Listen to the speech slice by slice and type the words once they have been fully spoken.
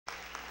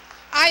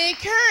I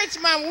encourage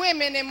my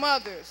women and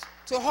mothers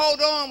to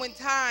hold on when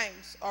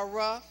times are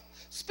rough,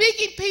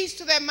 speaking peace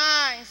to their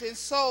minds and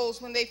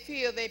souls when they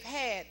feel they've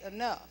had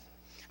enough.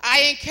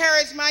 I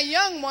encourage my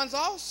young ones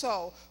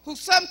also, who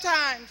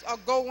sometimes are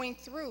going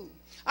through.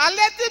 I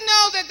let them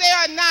know that they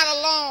are not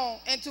alone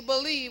and to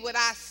believe what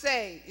I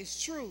say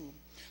is true.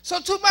 So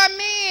to my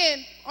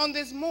men on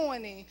this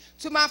morning,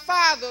 to my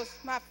fathers,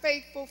 my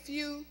faithful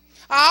few,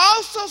 I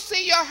also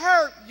see your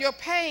hurt, your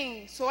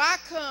pain, so I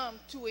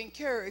come to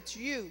encourage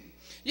you.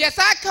 Yes,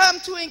 I come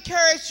to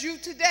encourage you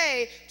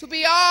today to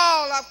be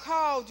all I've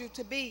called you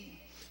to be.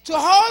 To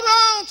hold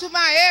on to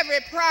my every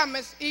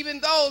promise, even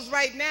those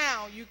right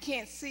now you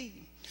can't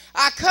see.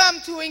 I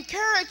come to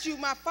encourage you,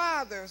 my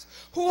fathers,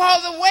 who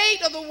hold the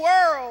weight of the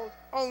world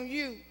on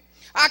you.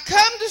 I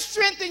come to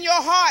strengthen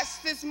your hearts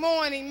this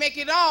morning,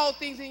 making all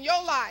things in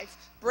your life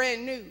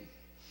brand new.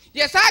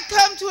 Yes, I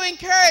come to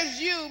encourage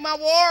you, my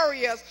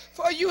warriors,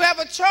 for you have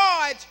a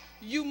charge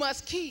you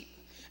must keep.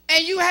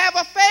 And you have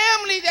a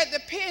family that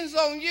depends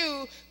on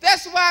you.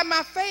 That's why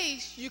my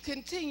face you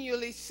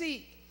continually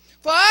seek.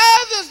 For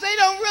others, they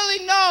don't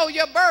really know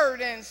your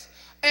burdens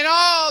and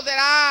all that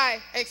I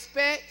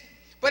expect.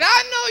 But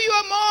I know you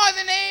are more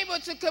than able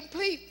to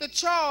complete the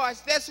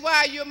charge. That's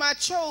why you're my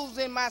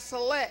chosen, my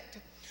select.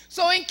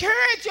 So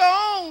encourage your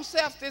own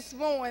self this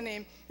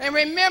morning. And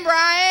remember,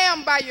 I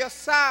am by your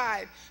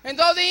side. And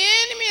though the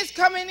enemy is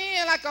coming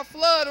in like a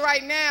flood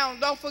right now,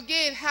 don't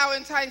forget how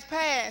in times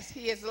past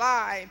he has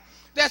lied.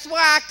 That's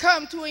why I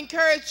come to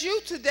encourage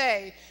you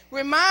today,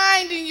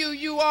 reminding you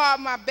you are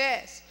my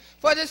best.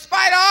 For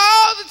despite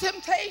all the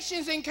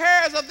temptations and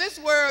cares of this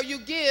world, you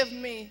give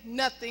me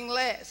nothing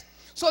less.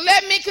 So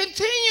let me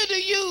continue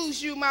to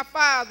use you, my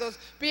fathers,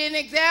 be an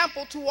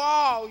example to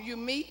all you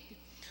meet.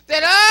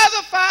 That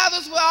other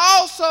fathers will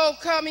also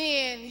come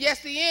in.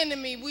 Yes, the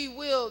enemy we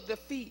will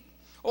defeat.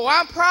 Oh,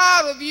 I'm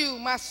proud of you,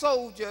 my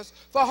soldiers,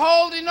 for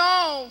holding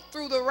on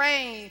through the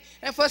rain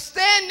and for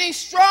standing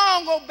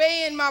strong,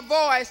 obeying my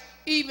voice,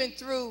 even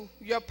through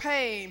your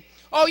pain.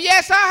 Oh,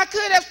 yes, I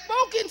could have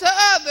spoken to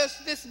others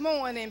this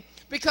morning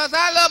because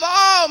I love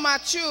all my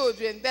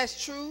children.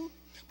 That's true.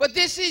 But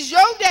this is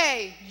your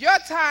day, your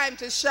time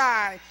to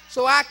shine.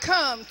 So I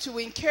come to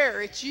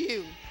encourage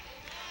you.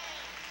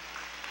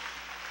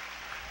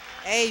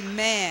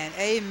 Amen.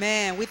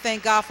 Amen. We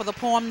thank God for the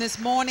poem this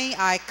morning.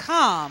 I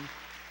come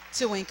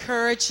to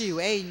encourage you.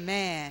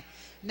 Amen.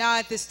 Now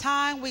at this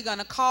time, we're going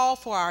to call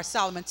for our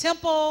Solomon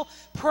Temple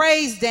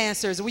praise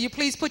dancers. Will you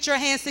please put your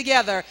hands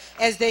together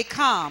as they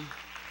come?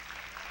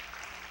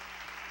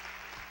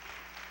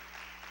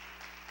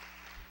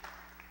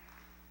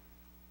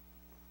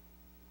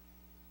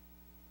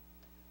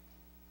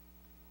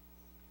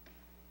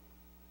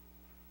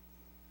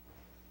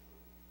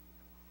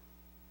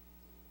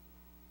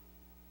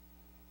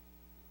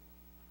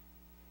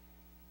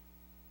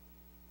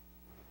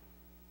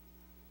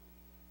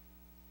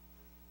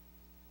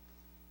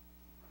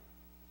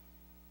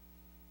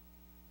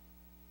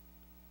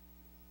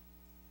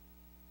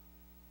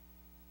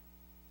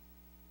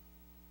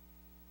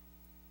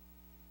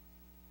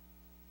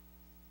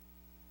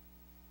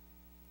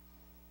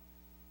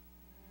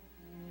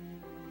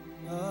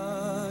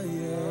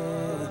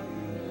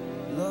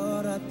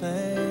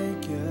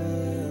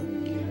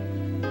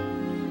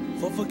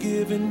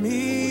 Forgiving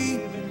me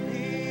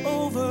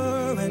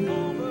over and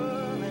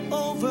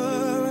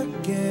over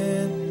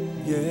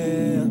again,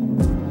 yeah.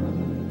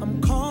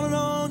 I'm calling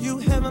on you,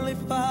 Heavenly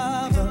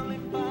Father.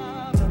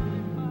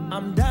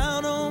 I'm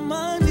down on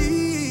my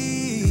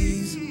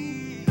knees.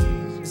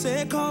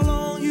 Say call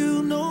on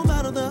you no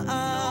matter the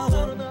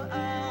hour.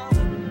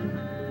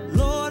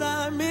 Lord,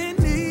 I'm in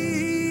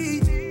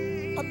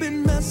need. I've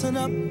been messing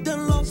up,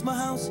 done lost my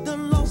house,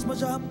 done lost my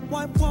job,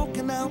 wife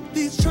walking out.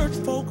 These church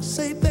folks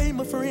say they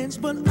my friends,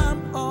 but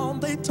I'm all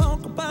they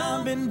talk about.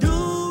 I've been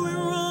doing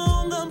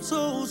wrong, I'm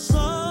so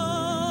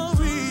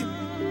sorry.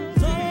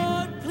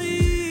 Lord,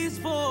 please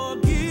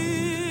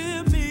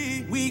forgive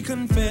me. We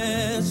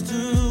confess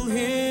to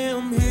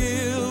him,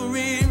 he'll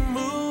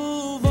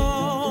remove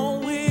all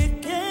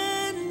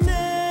wickedness.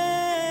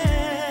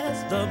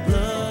 The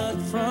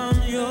blood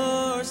from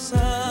your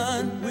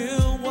son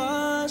will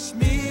wash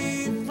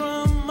me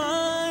from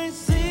my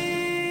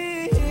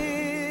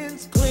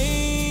sins.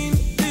 Clean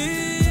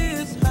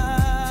this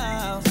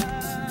house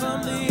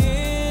from the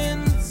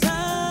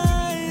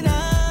inside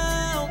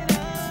out.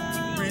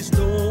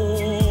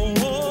 Restore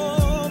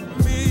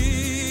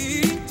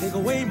me. Take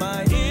away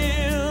my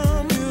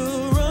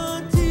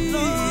impurity.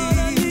 Lord,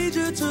 I need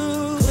you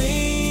to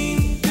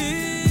clean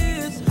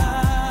this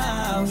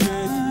house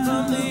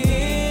from the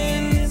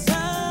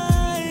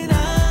inside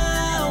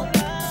out.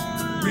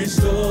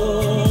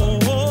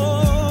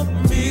 Restore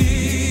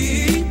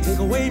me. Take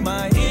away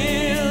my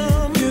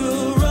impurity.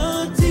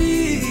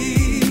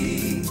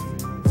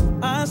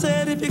 I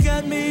said if you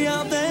got me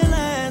out that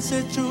last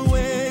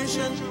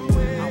situation,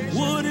 I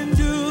wouldn't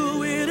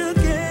do it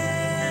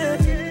again.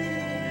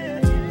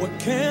 What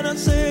can I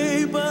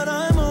say, but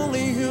I'm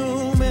only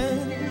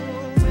human.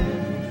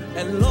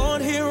 And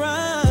Lord, here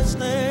I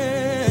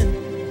stand.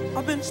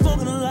 I've been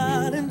smoking a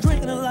lot and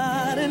drinking a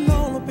lot and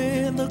all up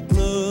in the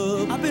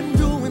club. I've been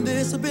doing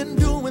this, I've been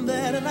doing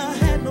that, and I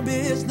had no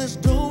business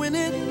doing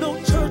it. No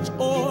church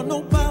or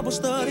no Bible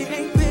study,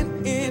 ain't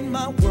been in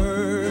my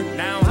word.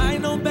 Now I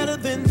know better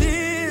than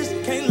this,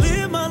 can't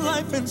live my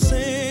life in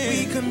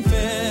sin. We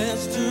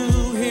confess to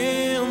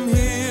him,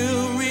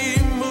 he'll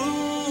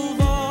remove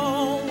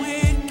all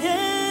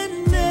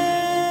wickedness.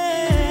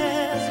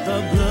 The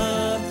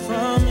blood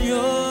from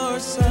your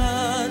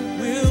son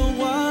will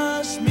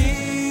wash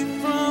me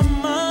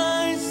from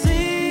my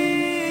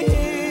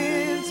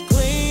sins.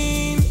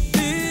 Clean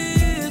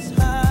this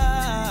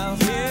house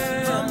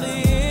from the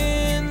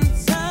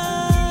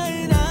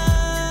inside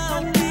out. I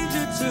need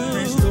you to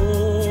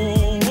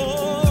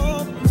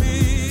restore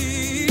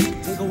me,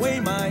 take away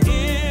my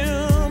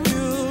impurity.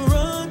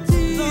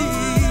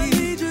 Lord, I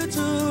need you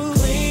to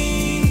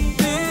clean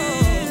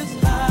this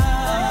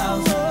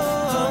house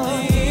from the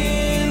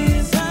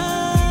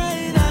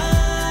inside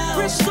out.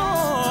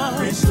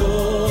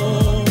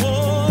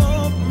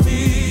 Restore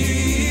me,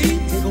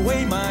 take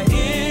away my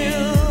impurity.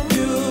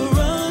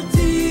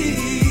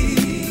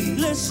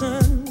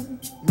 Listen,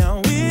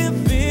 now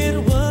if it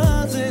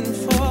wasn't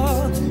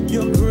for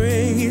your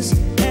grace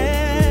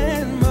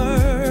and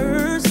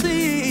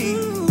mercy,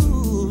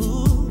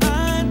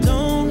 I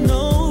don't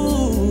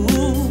know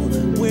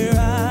where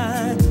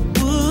I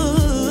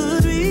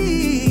would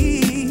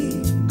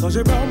be. 'Cause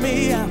you brought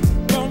me out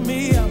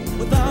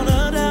without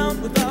a doubt,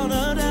 without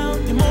a doubt.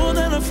 You're more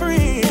than a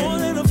friend,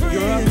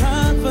 you're a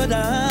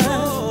confidant.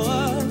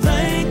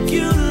 Thank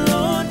you,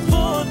 Lord,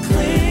 for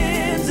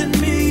cleansing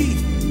me.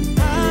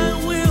 I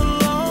will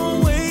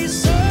always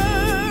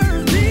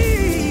serve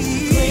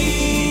thee.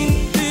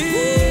 Clean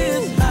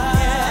this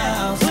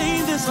house,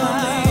 clean this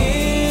house,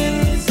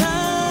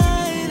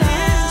 inside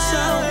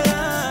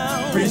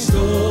out.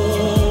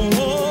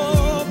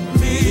 Restore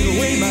me,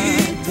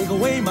 take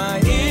away my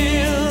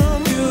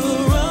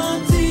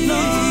impurity.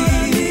 Lord, I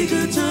need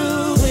you to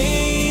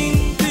clean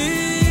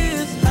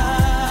this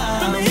house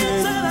from the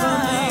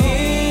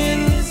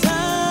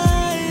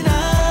inside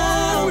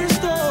out.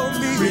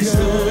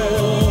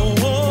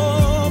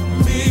 Restore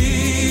me,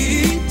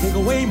 take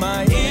away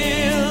my impurity.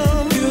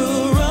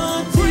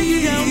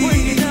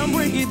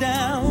 Break it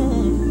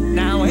down.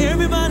 Now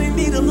everybody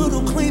need a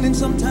little cleaning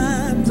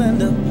sometimes, and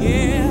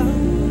yeah,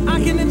 I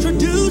can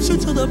introduce you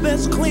to the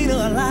best cleaner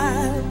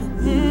alive.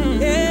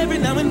 Every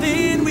now and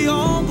then we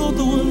all go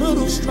through a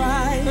little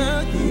strife,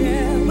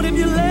 yeah. But if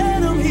you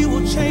let him, he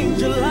will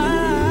change your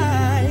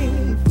life.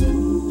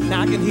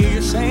 Now I can hear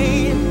you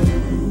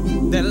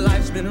saying that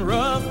life's been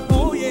rough.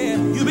 Oh yeah,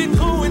 you've been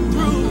going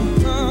through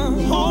a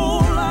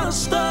whole lot of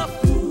stuff.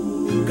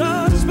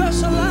 God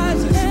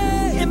specializes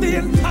in the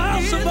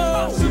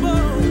impossible.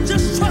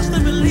 Just trust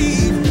and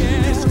believe.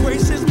 His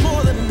grace is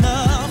more than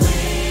enough.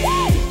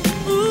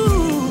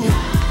 Ooh,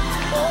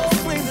 oh,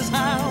 clean this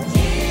house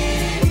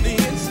from the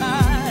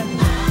inside.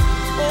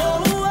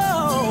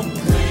 Oh,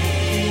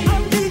 I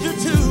need you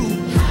to.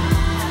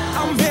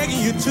 I'm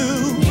begging you to.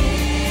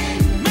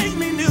 Make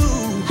me new.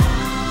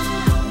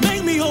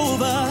 Make me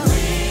over.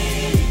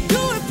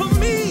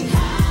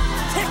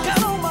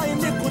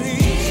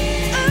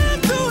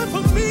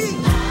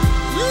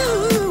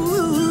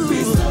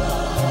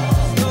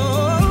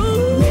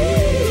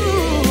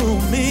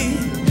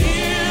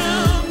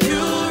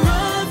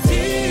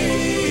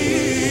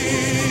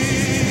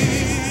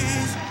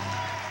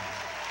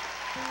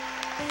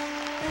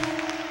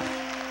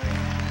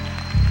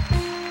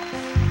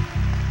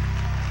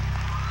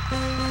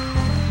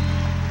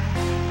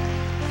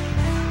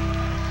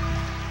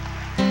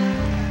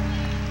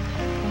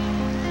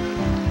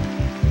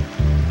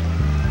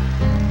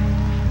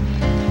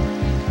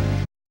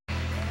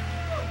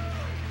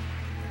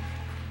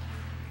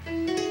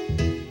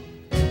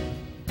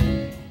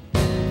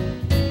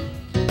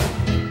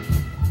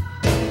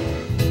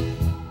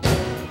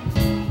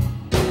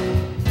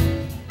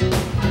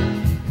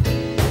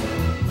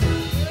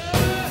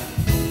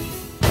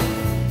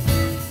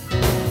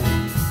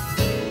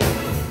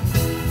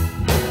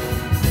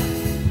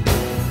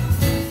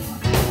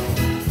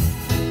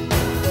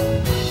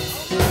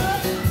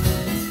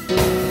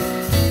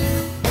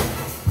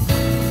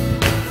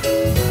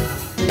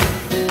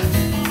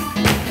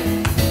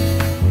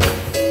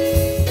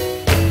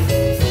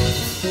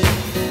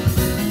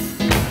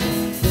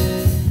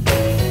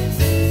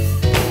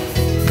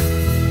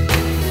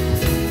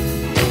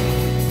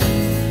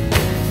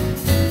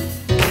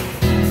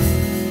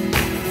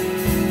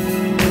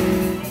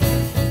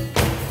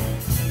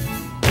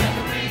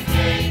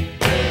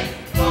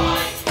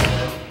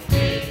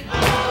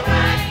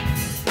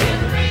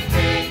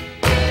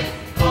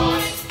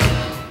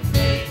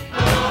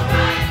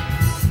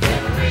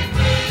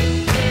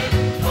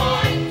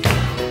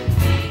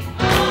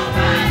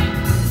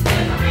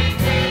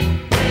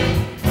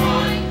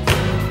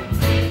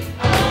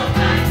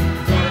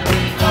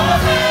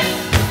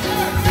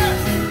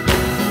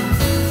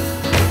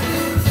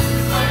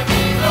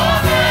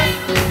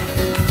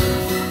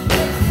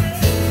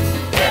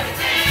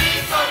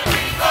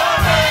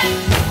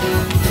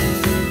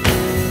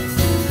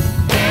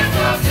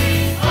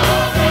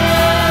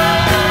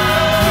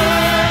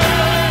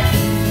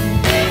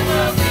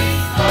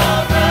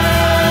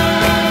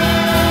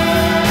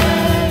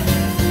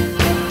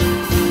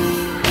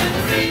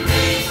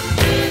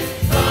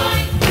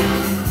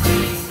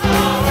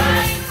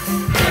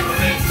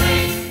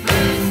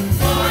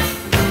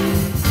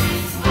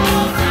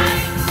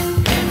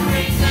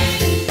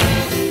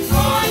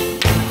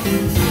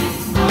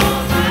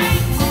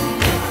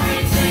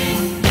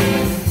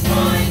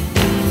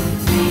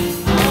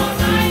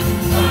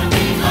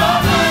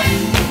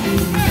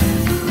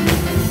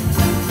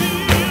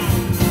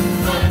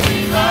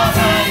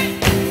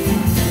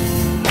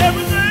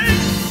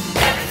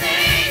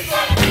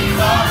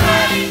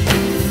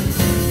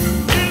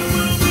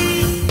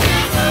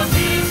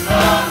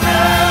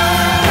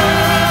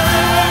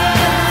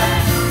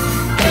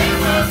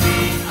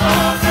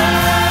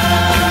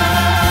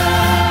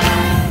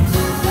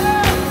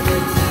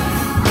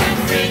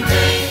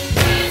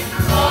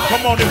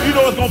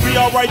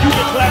 right, you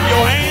can clap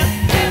your hands.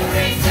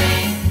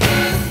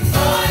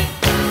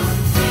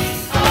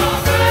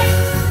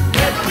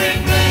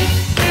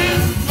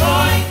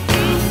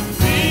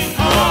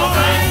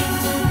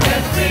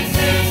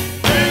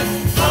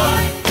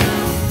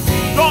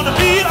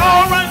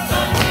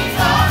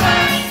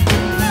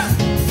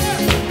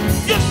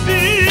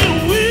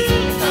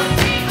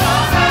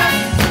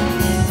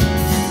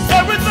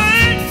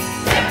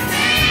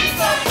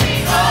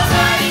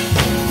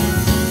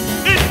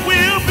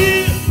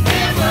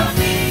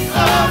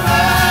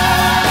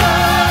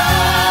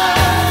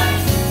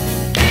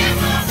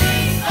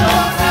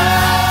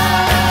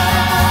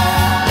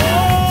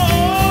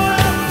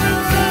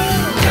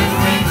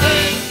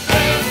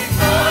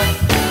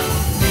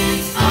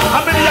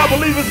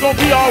 Believe it's gonna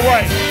be all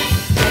right.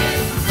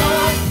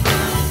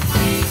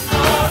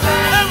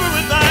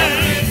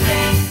 Everything.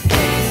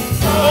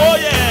 Oh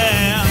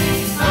yeah.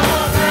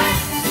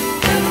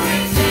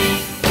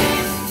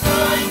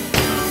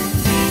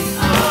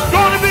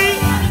 Gonna be.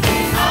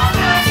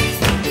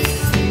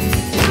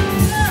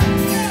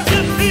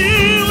 Just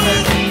feel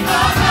it.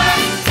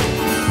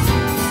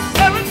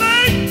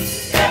 Everything.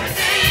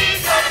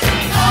 Everything's gonna be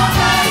all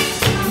right.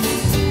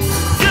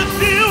 Just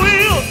feel it.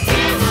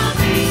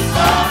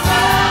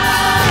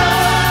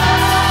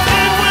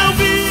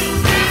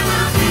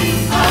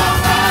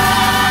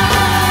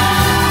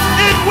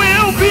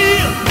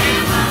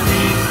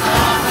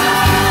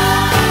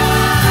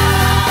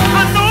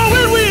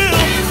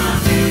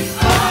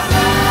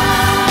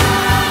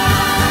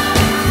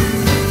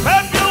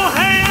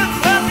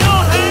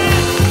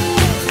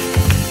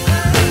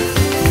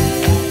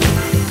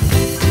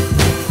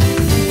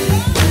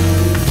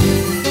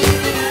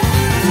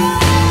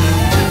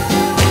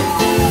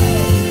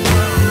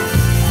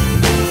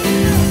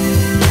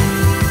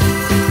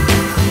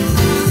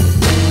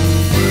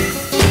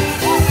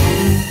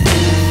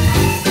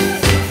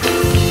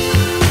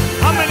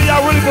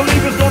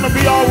 Believe it's gonna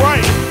be all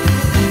right.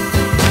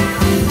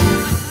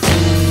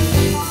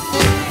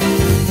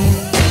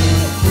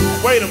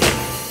 Wait a minute.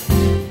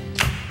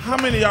 How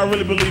many of y'all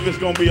really believe it's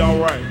gonna be all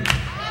right?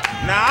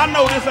 Now I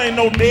know this ain't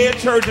no dead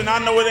church, and I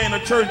know it ain't a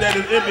church that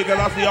is empty because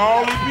I see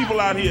all these people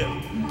out here.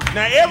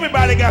 Now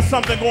everybody got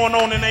something going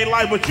on in their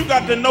life, but you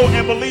got to know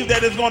and believe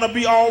that it's gonna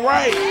be all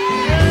right.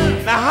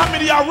 Now how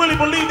many of y'all really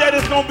believe that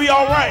it's gonna be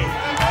all right?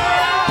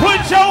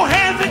 Put your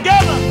hands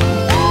together.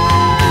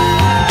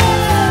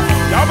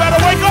 Y'all better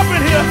wake up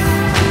in here.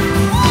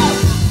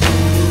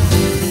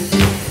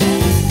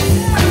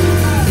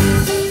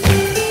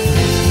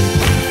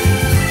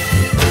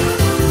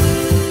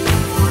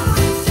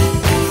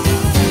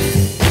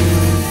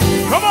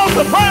 Come on,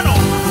 soprano.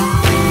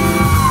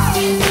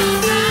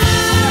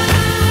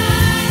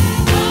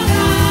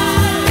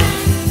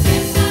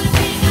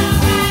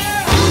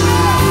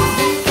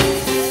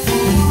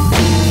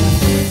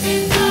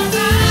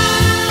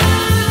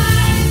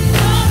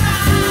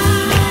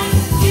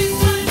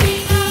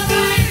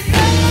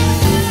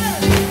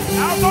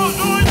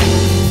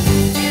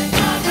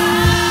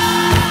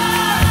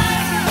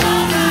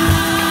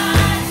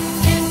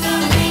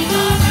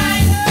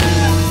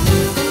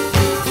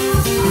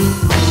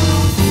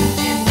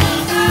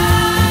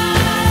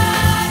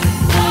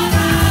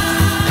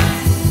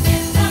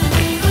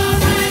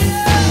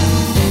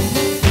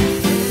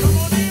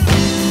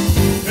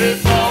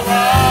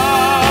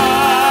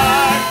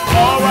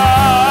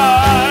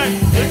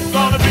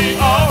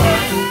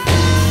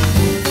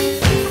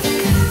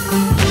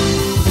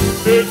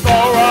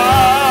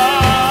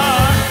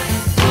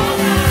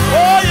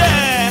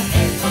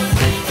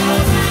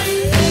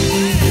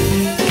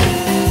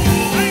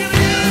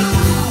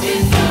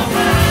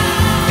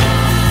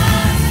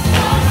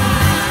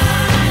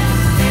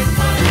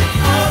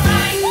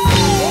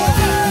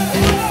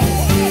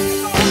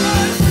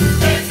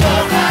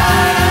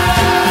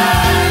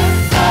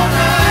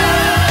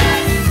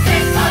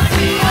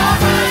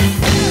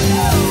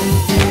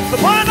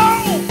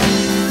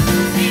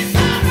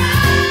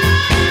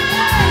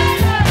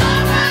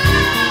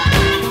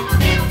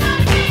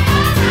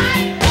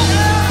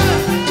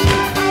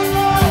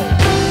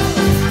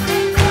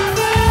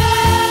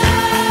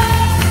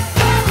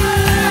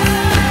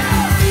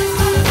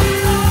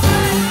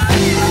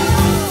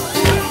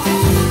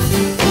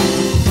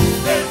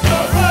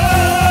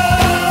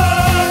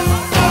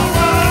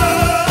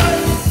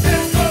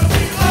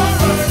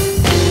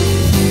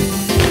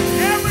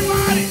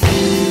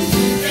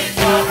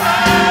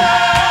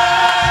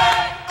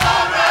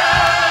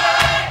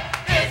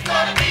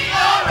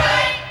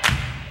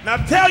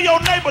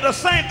 The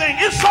same thing.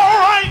 It's all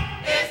right.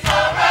 It's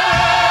all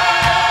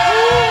right.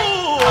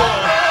 Ooh.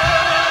 All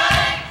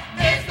right.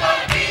 It's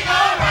gonna be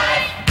all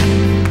right.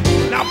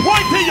 Now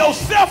point to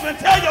yourself and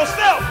tell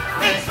yourself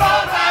it's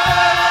all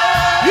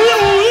right. You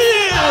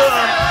will.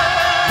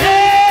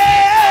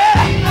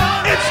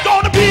 Yeah. It's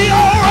gonna be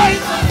all right.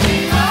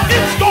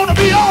 It's gonna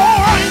be all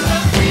right.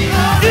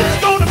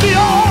 It's gonna be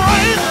all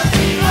right.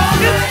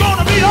 It's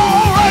gonna be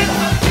all right.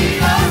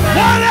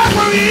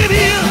 Whatever it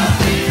is,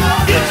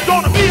 it's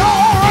gonna be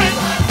all right.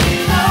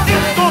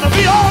 It's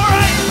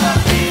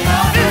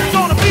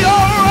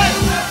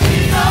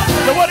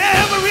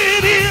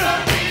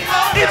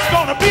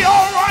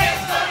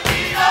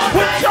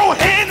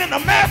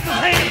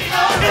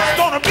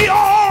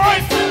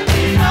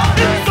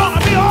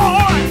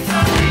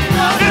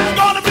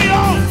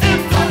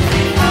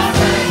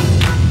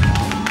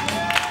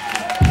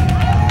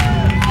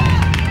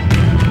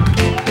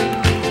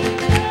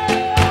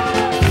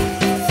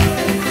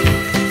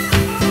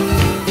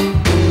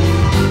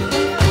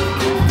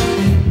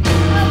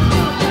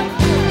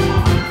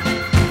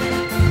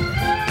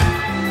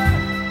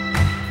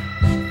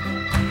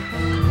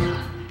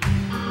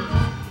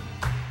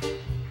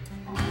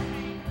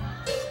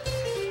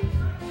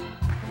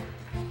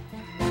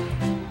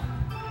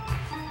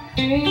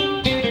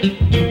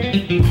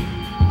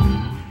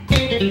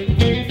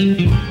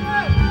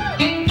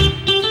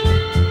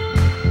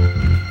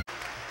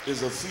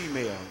was a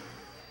female,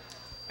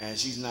 and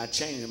she's not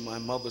changing. My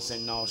mother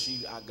said, no,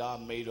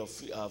 God made her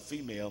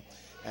female,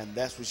 and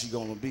that's what she's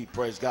going to be.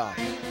 Praise God.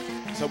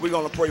 So we're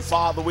going to pray.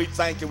 Father, we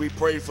thank you. We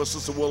pray for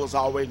Sister Willis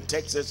already in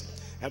Texas,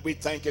 and we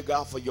thank you,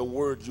 God, for your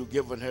word you've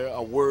given her,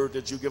 a word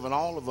that you've given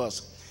all of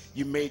us.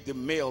 You made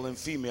them male and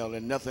female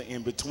and nothing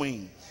in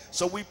between.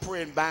 So we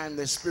pray and bind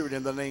this spirit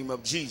in the name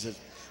of Jesus.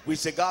 We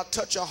say, God,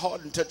 touch her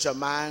heart and touch her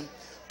mind,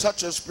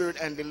 touch her spirit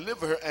and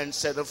deliver her and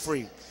set her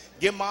free.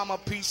 Give Mama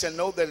peace and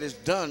know that it's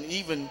done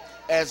even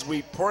as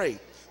we pray.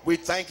 We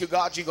thank you,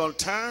 God, you're going to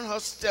turn her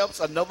steps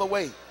another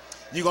way.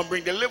 You're going to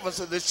bring deliverance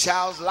to this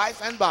child's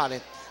life and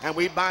body. And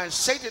we bind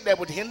Satan that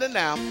would hinder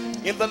now.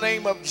 In the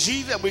name of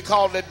Jesus, we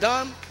call it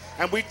done.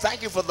 And we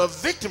thank you for the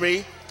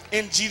victory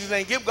in Jesus'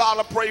 name. Give God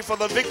a praise for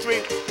the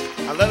victory.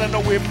 And let her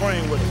know we're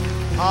praying with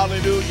her.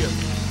 Hallelujah.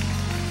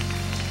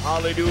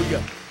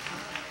 Hallelujah.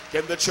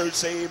 Can the church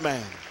say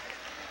amen?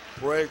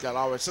 Praise God.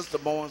 All right, Sister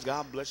Bowens,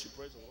 God bless you.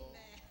 Praise the Lord.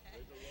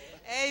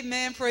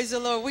 Amen. Praise the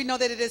Lord. We know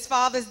that it is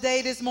Father's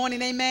Day this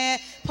morning. Amen.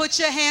 Put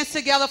your hands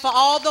together for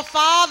all the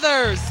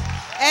fathers.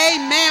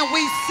 Amen.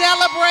 We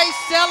celebrate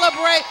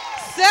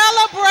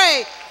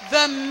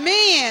the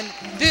men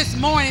this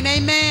morning.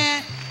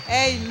 Amen.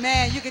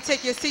 Amen. You can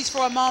take your seats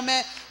for a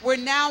moment. We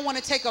now want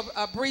to take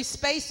a brief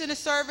space in the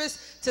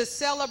service to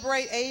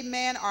celebrate,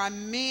 amen, our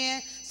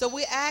men. So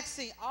we're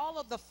asking all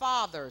of the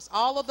fathers,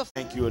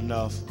 Thank you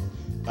enough.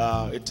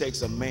 It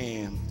takes a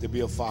man to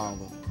be a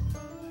father.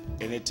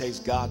 And it takes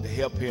God to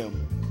help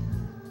him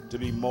to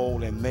be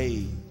molded and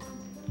made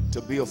to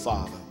be a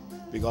father.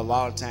 Because a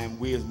lot of times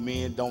we as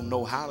men don't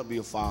know how to be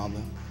a father.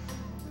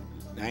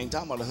 I ain't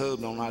talking about the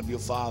husband don't know how to be a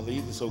father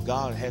either. So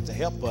God had to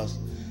help us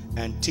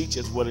and teach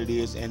us what it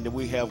is. And then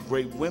we have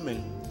great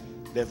women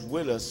that's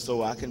with us.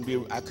 So I couldn't be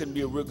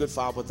a real good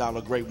father without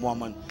a great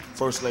woman,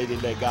 First Lady.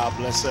 Let God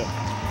bless her.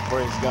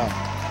 Praise God.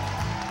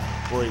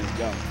 Praise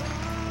God.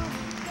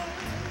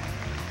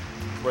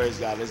 Praise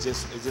God. It's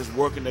just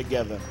working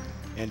together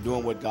and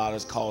doing what God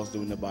has called us to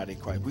do in the body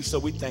of Christ. So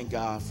we thank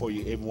God for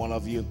you, every one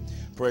of you.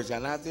 Praise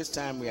God. Now at this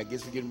time, I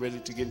guess we're getting ready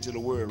to get into the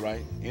word,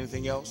 right?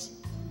 Anything else?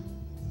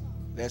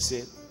 That's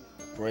it.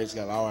 Praise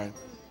God. All right.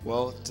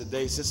 Well,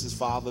 today, this is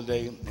Father's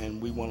Day,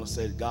 and we want to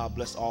say God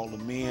bless all the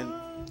men.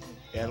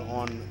 And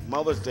on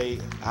Mother's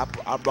Day,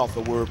 I brought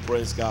the word,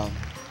 praise God.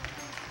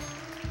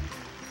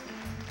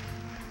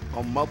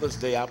 On Mother's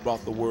Day, I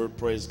brought the word,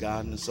 praise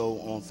God. And so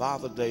on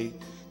Father's Day,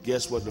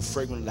 guess what? The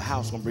fragrance of the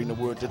house going to bring the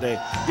word today.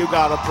 Give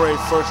God a praise,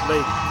 First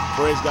Lady.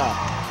 Praise God.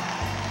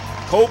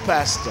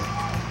 Co-pastor.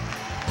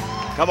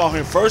 Come on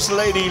here. First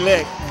Lady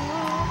elect.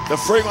 The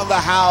fragrance of the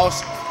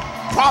house.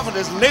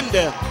 Prophetess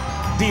Linda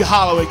D.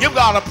 Holloway. Give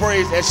God a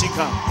praise as she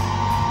comes.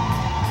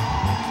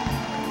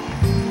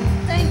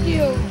 Thank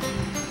you.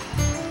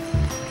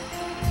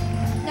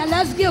 Now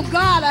let's give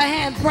God a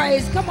hand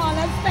praise. Come on,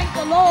 let's thank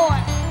the Lord.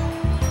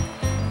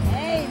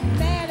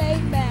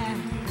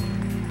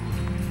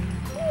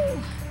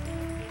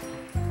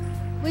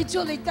 We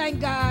truly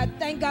thank God.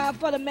 Thank God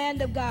for the man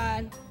of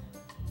God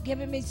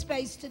giving me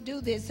space to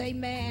do this.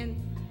 Amen.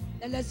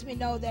 That lets me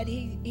know that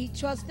he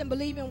trusts and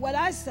believes in what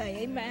I say.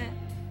 Amen.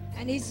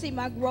 And he see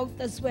my growth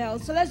as well.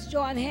 So let's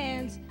join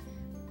hands.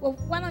 Well,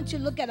 why don't you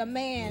look at a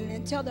man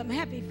and tell them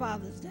Happy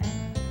Father's Day.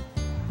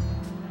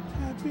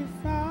 Happy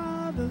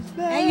Father's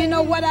Day. And you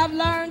know what I've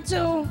learned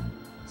too?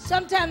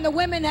 Sometimes the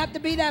women have to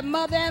be that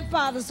mother and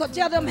father. So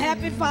tell them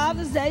Happy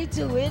Father's Day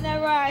too. Isn't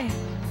that right?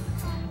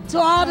 To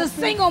all the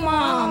single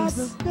moms,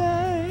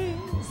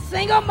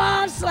 single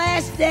mom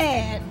 /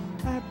 dad.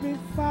 Happy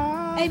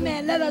Father's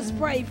Amen. Let us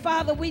pray.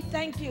 Father, we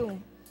thank you.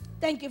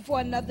 Thank you for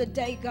another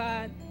day,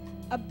 God.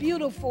 A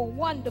beautiful,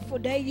 wonderful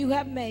day you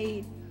have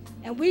made.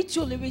 And we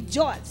truly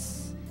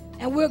rejoice.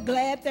 And we're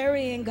glad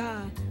therein,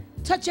 God.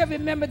 Touch every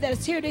member that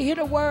is here to hear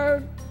the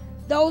word.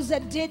 Those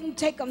that didn't,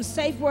 take them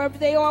safe wherever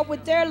they are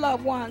with their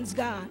loved ones,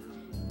 God.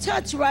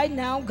 Touch right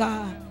now,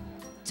 God.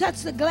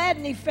 Touch the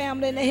Gladney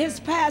family and his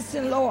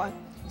passing, Lord.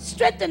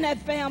 Strengthen that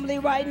family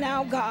right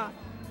now, God.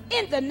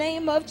 In the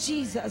name of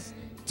Jesus.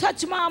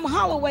 Touch Mom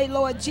Holloway,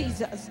 Lord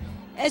Jesus.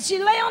 As she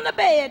lay on the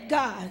bed,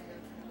 God,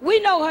 we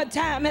know her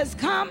time has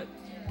come.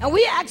 And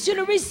we ask you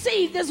to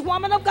receive this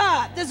woman of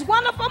God, this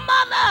wonderful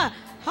mother,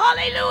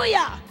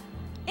 hallelujah,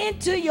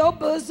 into your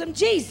bosom,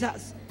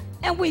 Jesus.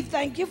 And we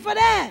thank you for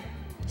that.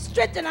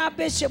 Strengthen our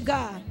bishop,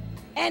 God,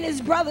 and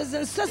his brothers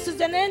and sisters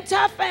and the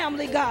entire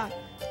family, God,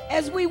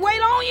 as we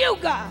wait on you,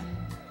 God,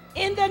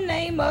 in the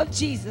name of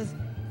Jesus.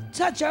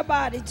 Touch our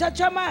body,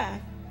 touch our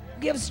mind.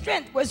 Give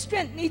strength where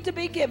strength needs to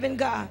be given,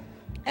 God.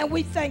 And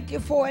we thank you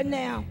for it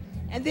now.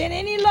 And then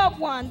any loved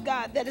one,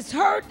 God, that is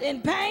hurt,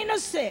 in pain, or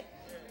sick,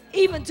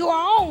 even to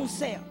our own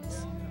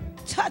selves,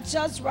 touch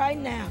us right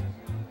now.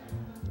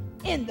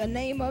 In the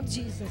name of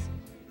Jesus.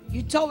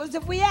 You told us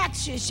if we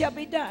ask you, it shall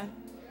be done.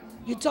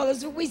 You told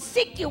us if we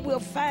seek you,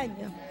 we'll find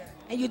you.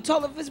 And you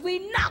told us if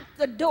we knock,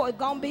 the door is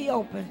going to be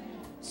open.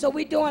 So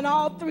we're doing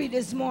all three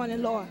this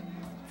morning, Lord.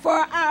 For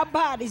our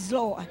bodies,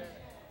 Lord.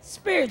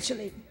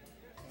 Spiritually,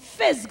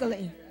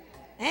 physically,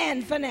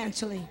 and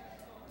financially.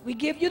 We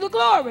give you the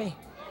glory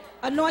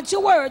Anoint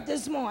your word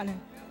this morning.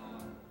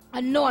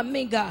 Anoint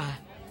me, God,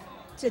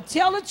 to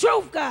tell the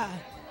truth, God,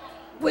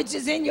 which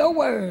is in your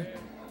word.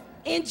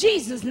 In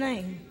Jesus'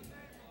 name,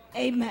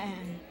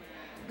 amen.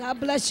 God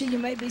bless you. You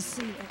may be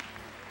seated.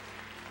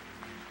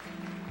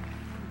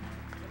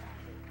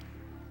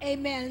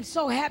 Amen.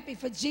 So happy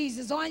for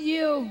Jesus. On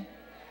you.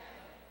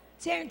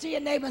 Turn to your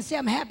neighbor and say,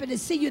 I'm happy to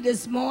see you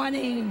this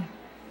morning.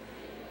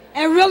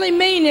 And really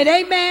mean it.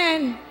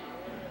 Amen.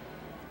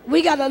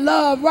 We got to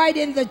love right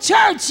in the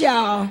church,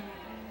 y'all.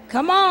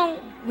 Come on.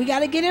 We got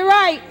to get it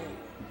right.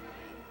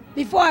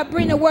 Before I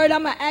bring the word,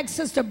 I'm going to ask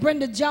Sister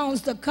Brenda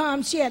Jones to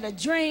come. She had a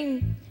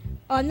dream,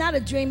 or not a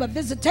dream, a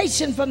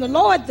visitation from the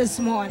Lord this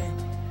morning.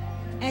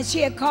 And she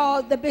had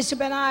called the bishop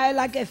and I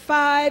like at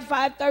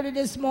 5:30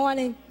 this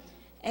morning.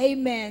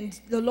 Amen.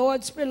 The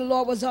Spirit of the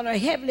Lord was on her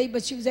heavily,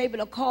 but she was able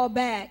to call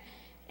back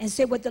and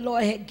say what the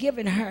Lord had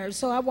given her.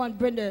 So I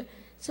want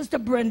Sister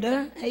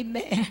Brenda,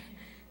 amen,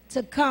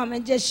 to come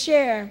and just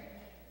share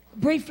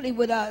briefly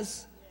with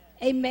us,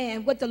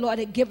 amen, what the Lord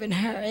had given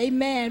her.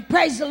 Amen.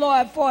 Praise the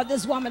Lord for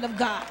this woman of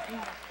God.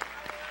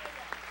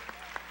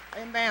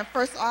 Amen.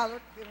 First, I'll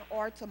give an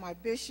order to my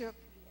bishop,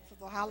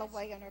 Sister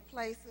Holloway, and her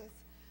places.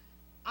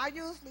 I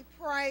usually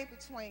pray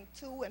between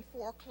 2 and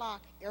 4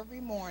 o'clock every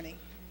morning.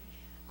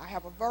 I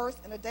have a verse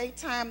in the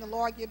daytime. The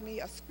Lord give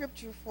me a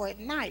scripture for at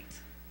night.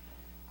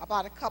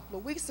 About a couple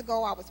of weeks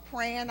ago, I was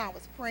praying,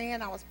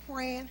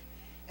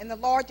 and the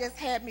Lord just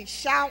had me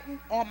shouting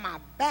on my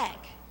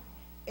back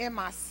in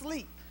my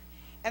sleep.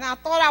 And I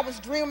thought I was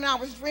dreaming.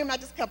 I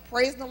just kept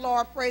praising the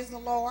Lord.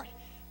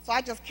 So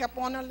I just kept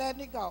on and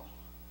letting it go.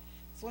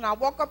 So when I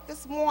woke up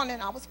this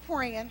morning, I was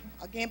praying,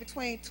 again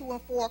between 2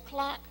 and 4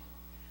 o'clock.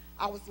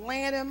 I was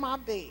laying in my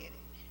bed,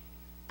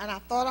 and I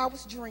thought I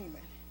was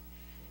dreaming.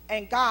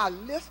 And God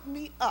lifted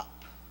me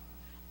up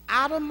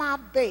out of my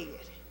bed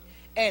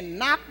and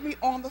knocked me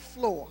on the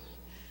floor.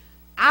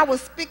 I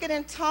was speaking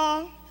in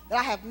tongues that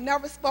I have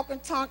never spoken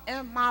tongue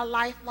in my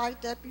life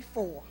like that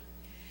before.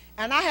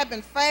 And I have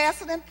been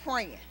fasting and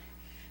praying.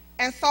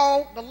 And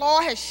so the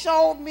Lord has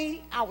showed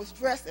me I was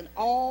dressed in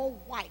all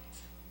white,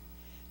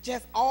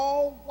 just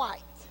all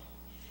white.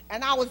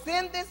 And I was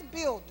in this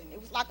building.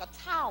 It was like a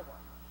tower.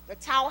 The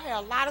tower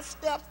had a lot of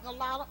steps and a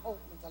lot of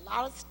openings, a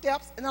lot of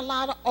steps and a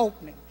lot of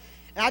openings.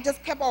 And I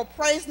just kept on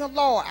praising the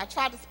Lord. I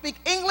tried to speak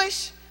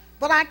English,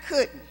 but I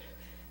couldn't.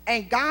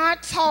 And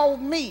God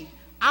told me,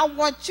 I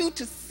want you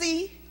to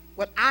see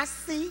what I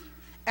see,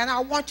 and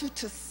I want you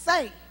to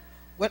say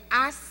what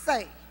I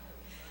say.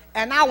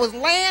 And I was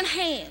laying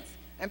hands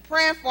and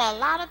praying for a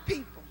lot of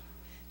people,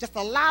 just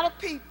a lot of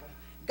people.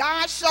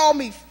 God showed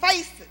me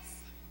faces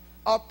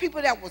of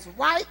people that was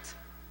right,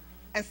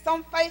 and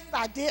some faces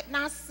I did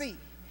not see.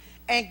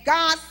 And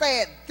God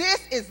said,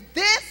 this is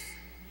this,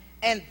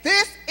 and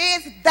this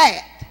is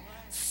that.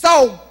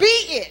 So be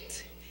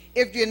it.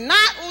 If you're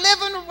not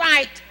living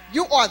right,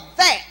 you are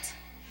that.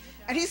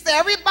 And he said,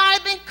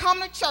 everybody been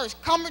coming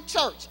to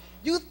church.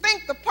 You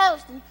think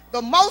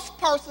the most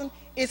person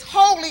is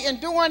holy in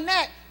doing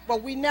that,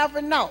 but we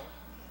never know.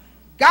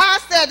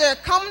 God said they're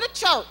coming to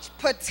church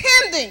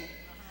pretending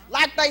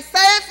like they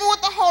saved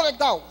with the Holy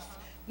Ghost.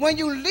 When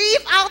you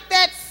leave out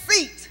that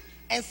seat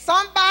and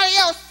somebody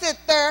else sit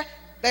there,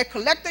 they're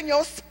collecting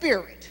your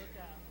spirit.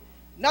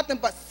 Nothing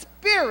but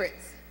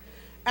spirits.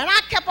 And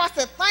I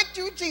said, thank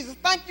you, Jesus,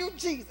 thank you,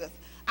 Jesus.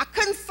 I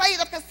couldn't say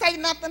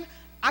nothing.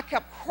 I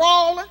kept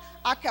crawling.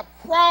 My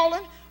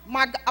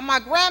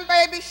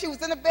grandbaby, she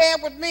was in the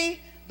bed with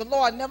me. The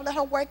Lord never let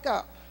her wake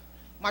up.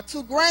 My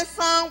 2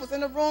 grandsons was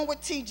in the room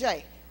with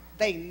TJ.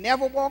 They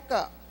never woke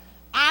up.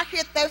 I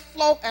hit that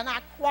floor and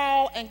I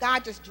crawled, and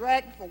God just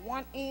dragged me from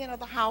one end of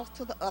the house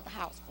to the other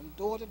house, from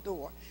door to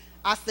door.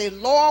 I said,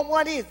 Lord,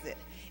 what is it?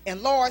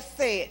 And Lord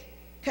said,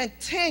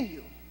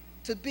 continue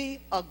to be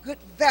a good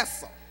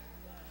vessel.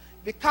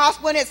 Because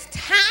when it's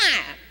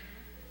time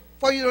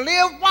for you to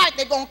live right,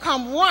 they're going to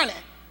come running.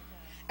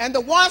 And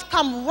the ones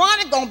come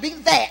running going to be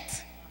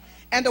that.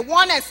 And the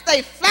one that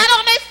stay flat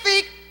on their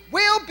feet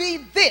will be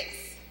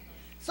this.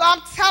 So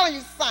I'm telling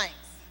you, saints,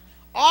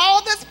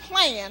 all this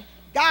plan,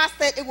 God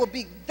said it will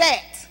be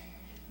that.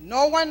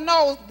 No one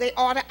knows they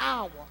are the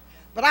hour.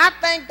 But I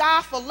thank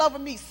God for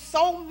loving me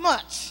so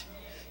much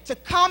to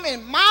come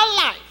in my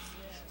life,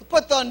 to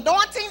put the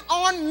anointing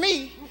on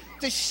me,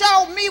 to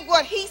show me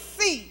what he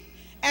sees,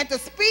 and to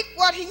speak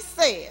what he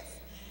says.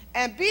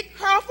 And be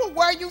careful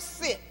where you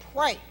sit.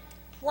 Pray.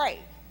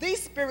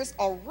 These spirits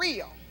are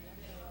real.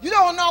 You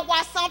don't know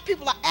why some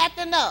people are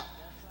acting up.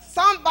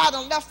 Somebody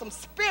left some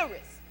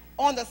spirits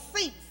on the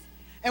seats.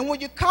 And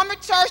when you come to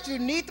church, you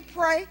need to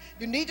pray,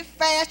 you need to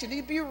fast, you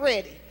need to be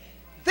ready.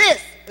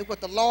 This is what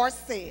the Lord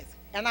says.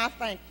 And I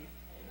thank you.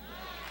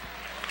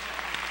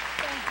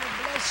 Thank you.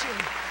 Bless you.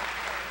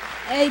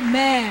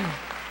 Amen.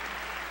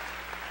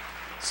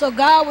 So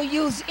God will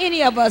use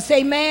any of us,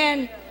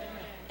 amen,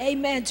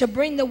 amen, to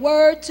bring the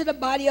word to the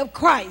body of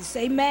Christ,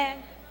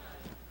 amen.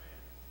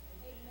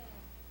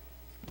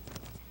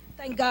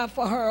 Thank God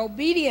for her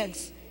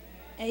obedience,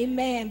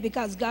 amen,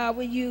 because God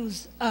will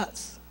use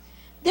us.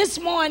 This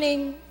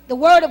morning, the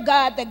word of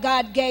God that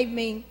God gave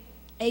me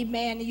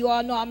Amen. You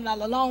all know I'm not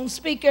a lone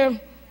speaker.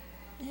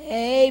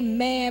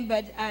 Amen.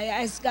 But I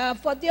ask God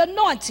for the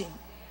anointing.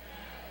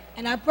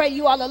 And I pray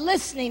you all are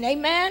listening.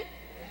 Amen.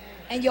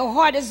 And your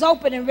heart is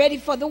open and ready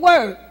for the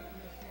word.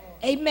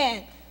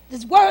 Amen.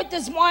 This word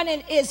this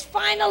morning is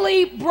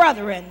finally,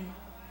 brethren,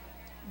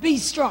 be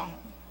strong.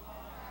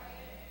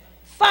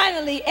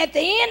 Finally, at the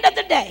end of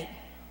the day,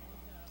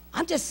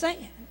 I'm just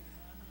saying,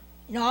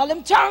 you know, all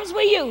them terms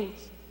we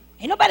use,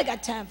 ain't nobody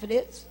got time for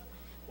this.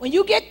 When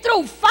you get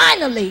through,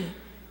 finally,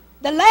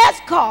 the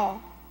last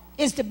call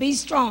is to be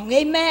strong.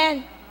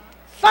 Amen.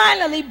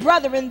 Finally,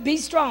 brethren, be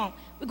strong.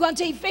 We're going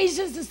to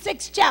Ephesians, the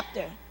 6th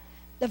chapter,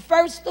 the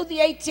 1st through the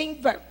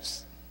 18th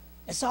verse.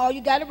 That's all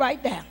you got to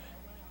write down.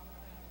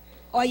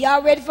 Are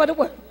y'all ready for the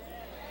word?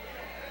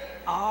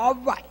 All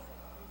right.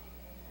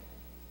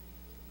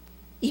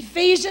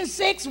 Ephesians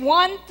 6,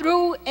 1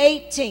 through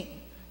 18.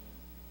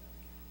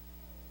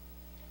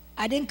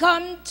 I didn't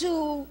come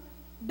to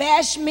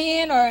bash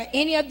men or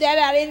any of that.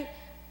 I didn't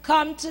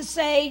come to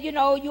say, you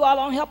know, you all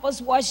don't help us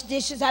wash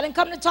dishes. I didn't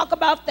come to talk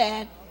about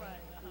that.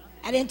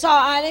 I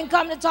didn't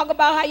come to talk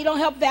about how you don't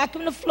help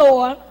vacuum the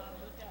floor.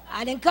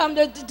 I didn't come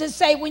to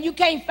say when you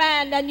can't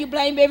find nothing, you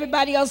blame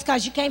everybody else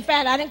because you can't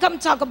find it. I didn't come to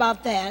talk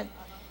about that.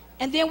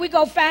 And then we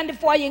go find it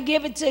for you and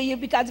give it to you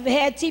because if it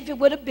had teeth, it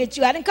would have bit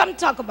you. I didn't come to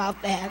talk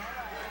about that.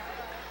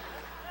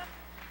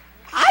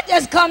 I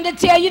just come to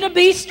tell you to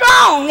be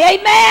strong.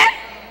 Amen.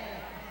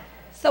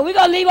 So we're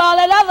going to leave all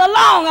that other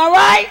alone, all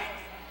right?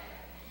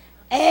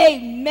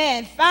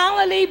 Amen.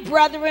 Finally,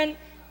 brethren,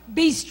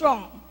 be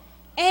strong.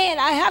 And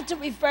I have to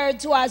refer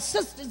to our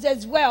sisters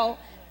as well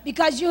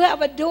because you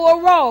have a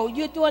dual role.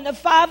 You're doing the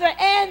father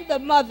and the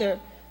mother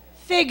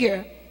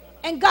figure.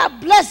 And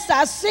God bless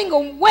our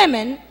single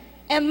women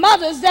and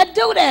mothers that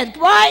do that,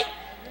 right?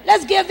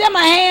 Let's give them a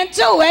hand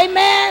too,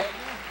 amen?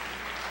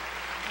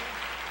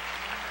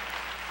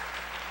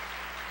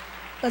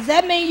 Because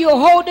that means you're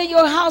holding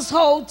your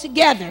household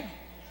together.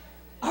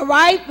 All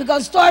right? We're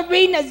going to start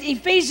reading as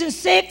Ephesians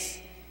 6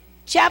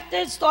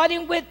 chapter,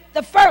 starting with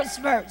the first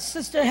verse.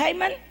 Sister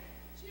Heyman.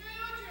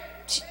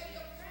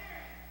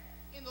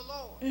 In the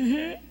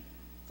Lord.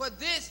 For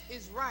this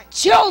is right.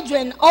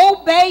 Children,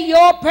 obey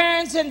your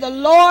parents in the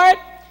Lord,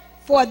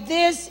 for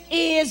this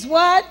is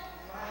what?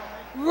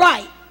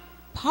 Right.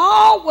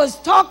 Paul was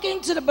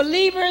talking to the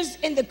believers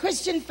in the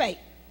Christian faith,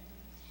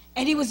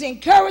 and he was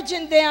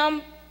encouraging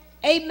them,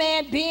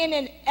 amen, being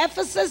in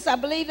Ephesus. I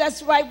believe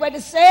that's the right way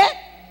to say it.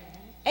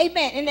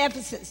 Amen, in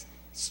Ephesus.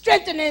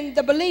 Strengthening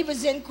the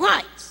believers in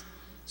Christ.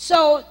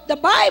 So the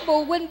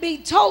Bible wouldn't be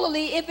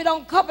totally if it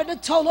don't cover the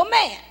total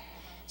man.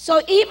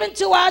 So even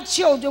to our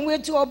children, we're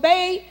to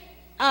obey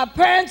our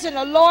parents in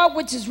the Lord,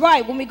 which is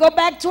right. When we go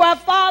back to our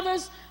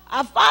fathers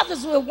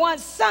were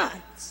once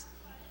sons.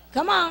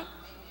 Come on.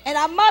 And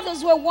our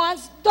mothers were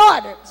once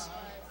daughters.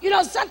 You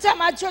know,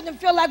 sometimes our children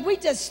feel like we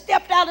just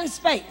stepped out in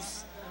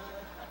space.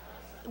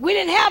 We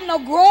didn't have no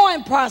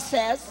growing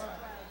process.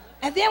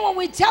 And then when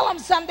we tell them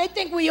something, they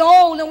think we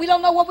old and we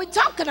don't know what we're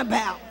talking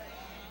about.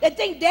 They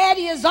think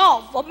daddy is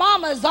off or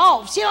mama is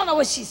off. She don't know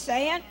what she's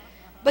saying.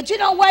 But you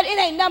know what? It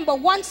ain't nothing but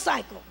one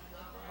cycle.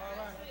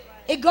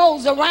 It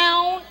goes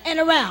around and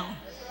around.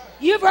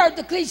 You've heard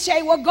the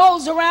cliche, what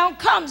goes around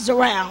comes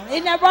around.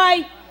 Isn't that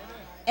right?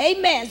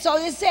 Amen. So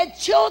it said,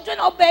 children,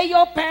 obey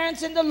your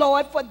parents in the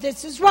Lord, for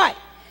this is right.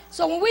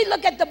 So when we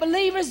look at the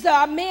believers, there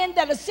are men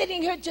that are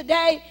sitting here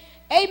today.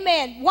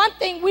 Amen. One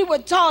thing we were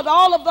taught,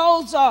 all of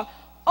those are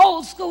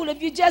old school.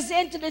 If you just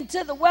entered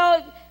into the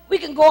world, we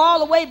can go all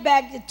the way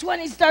back to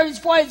 20s,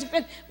 30s, 40s,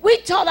 50s. We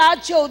taught our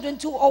children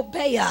to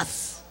obey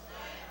us.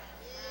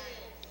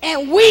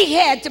 And we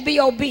had to be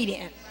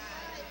obedient.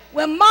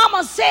 When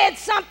mama said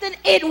something,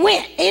 it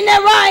went. Isn't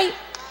that right?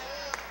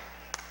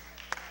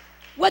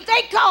 What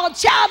they call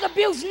child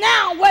abuse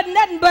now wasn't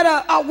nothing but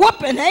a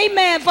whooping,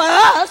 amen, for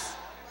us.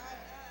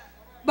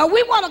 But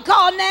we want to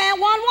call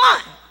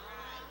 911.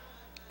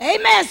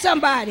 Amen,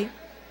 somebody.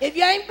 If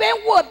you ain't been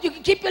whooped, you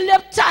can keep your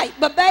lip tight.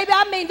 But baby,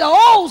 I mean the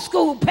old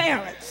school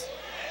parents.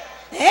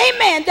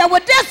 Amen, that were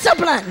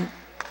disciplined.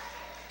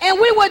 And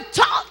we were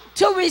taught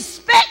to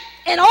respect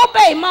and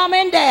obey mama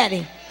and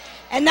daddy.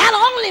 And not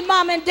only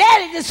mama and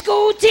daddy, the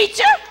school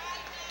teacher,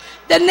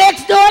 the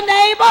next door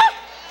neighbor,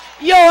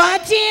 your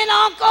auntie and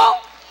uncle,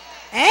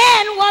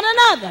 and one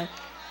another.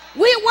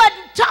 We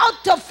wasn't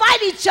taught to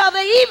fight each other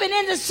even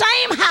in the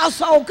same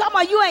household. Come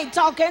on, you ain't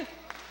talking.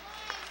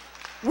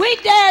 We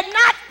dared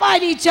not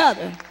fight each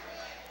other.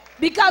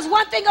 Because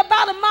one thing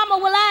about a mama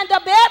will line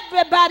up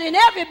everybody and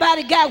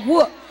everybody got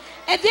whooped.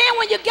 And then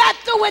when you got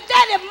through with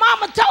that, if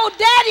mama told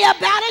daddy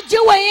about it,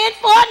 you were in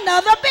for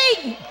another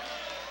beating.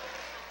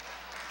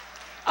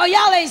 Oh,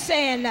 y'all ain't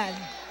saying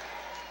nothing.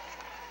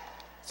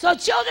 So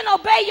children,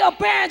 obey your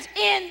parents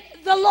in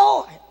the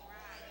Lord.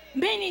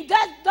 Meaning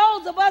that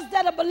those of us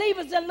that are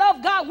believers and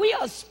love God, we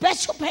are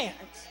special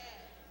parents.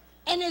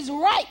 And it's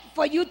right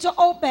for you to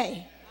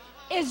obey.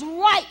 It's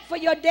right for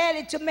your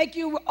daddy to make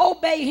you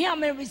obey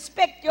him and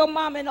respect your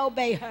mom and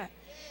obey her.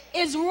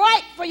 It's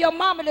right for your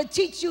mama to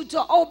teach you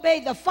to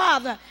obey the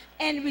father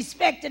and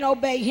respect and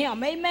obey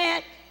him.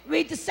 Amen.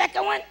 Read the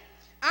second one.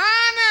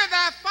 Honor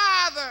thy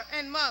father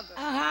and mother,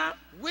 Uh-huh.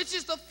 which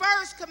is the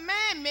first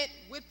commandment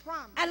with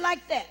promise. I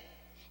like that.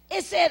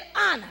 It said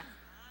honor.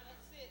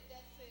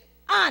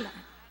 Honor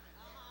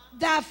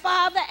thy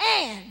father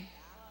and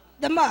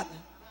the mother.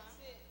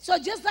 So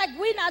just like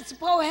we're not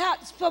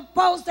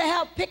supposed to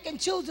have pick and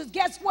choosers,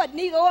 guess what?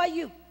 Neither are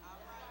you.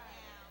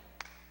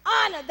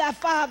 Honor thy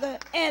father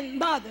and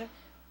mother,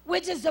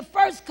 which is the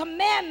first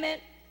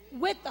commandment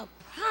with a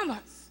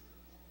promise.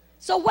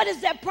 So what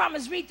is that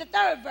promise? Read the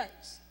third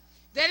verse.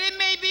 That it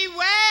may be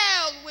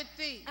well with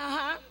thee,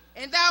 Uh-huh.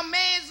 and thou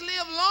mayest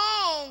live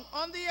long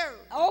on the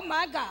earth. Oh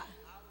my God.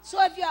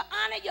 So if you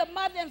honor your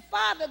mother and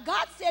father,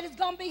 God said it's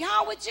going to be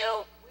how with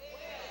you?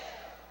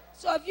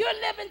 So if you're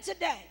living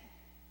today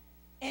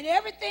and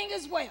everything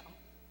is well,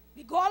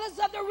 regardless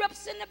of the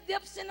rips and the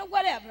dips and the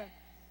whatever,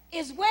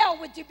 is well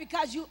with you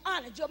because you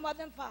honored your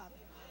mother and father.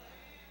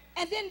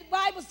 And then the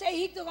Bible says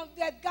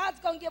that God's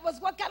going to give us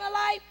what kind of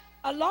life?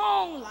 A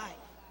long life.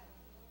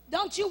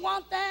 Don't you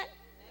want that?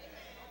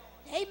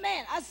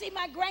 Amen. I see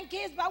my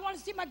grandkids, but I want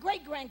to see my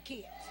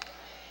great-grandkids.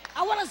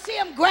 I want to see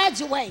them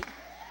graduate.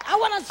 I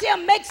want to see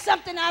them make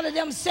something out of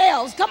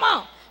themselves. Come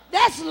on.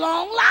 That's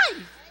long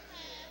life.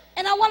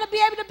 And I want to be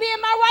able to be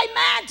in my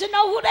right mind to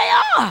know who they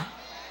are.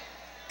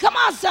 Come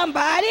on,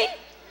 somebody.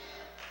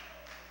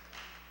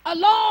 A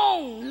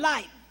long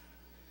life.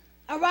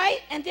 All right?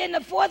 And then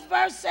the fourth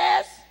verse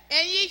says,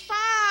 And ye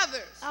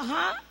fathers,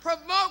 uh-huh.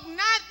 provoke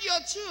not your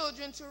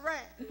children to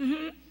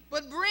wrath,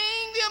 but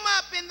bring them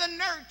up in the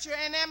nurture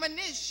and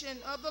admonition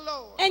of the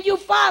Lord. And you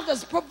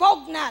fathers,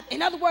 provoke not.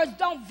 In other words,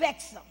 don't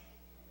vex them.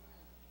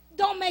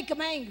 Don't make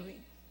them angry.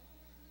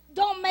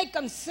 Don't make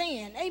them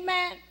sin.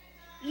 Amen.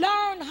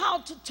 Learn how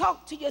to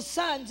talk to your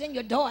sons and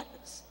your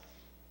daughters.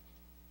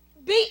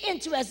 Be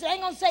interested. I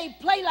ain't going to say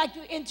play like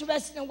you're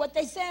interested in what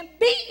they're saying.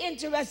 Be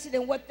interested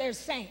in what they're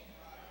saying.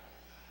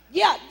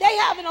 Yeah, they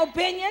have an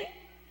opinion,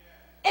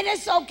 and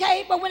it's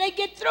okay, but when they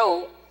get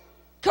through,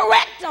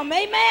 correct them.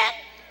 Amen.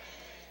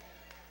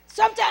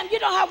 Sometimes you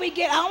know how we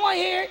get. I don't want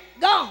to hear it.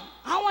 Gone.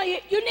 I don't want to hear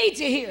it. You need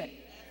to hear it.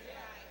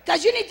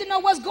 Because you need to know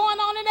what's going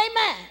on in their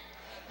mind.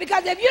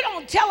 Because if you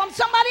don't tell them,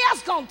 somebody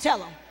else going to tell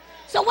them.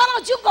 So why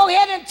don't you go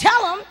ahead and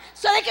tell them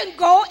so they can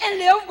go and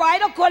live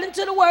right according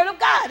to the word of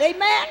God.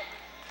 Amen.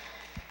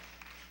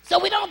 So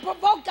we don't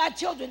provoke our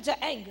children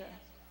to anger.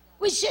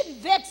 We shouldn't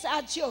vex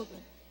our children.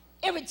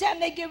 Every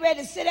time they get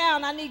ready to sit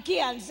down, I need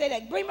Keon to say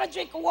that. Bring me a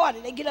drink of water.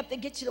 They get up, they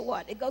get you the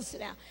water. They go sit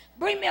down.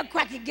 Bring me a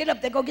cracker. Get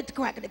up, they go get the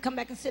cracker. They come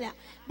back and sit down.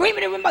 Bring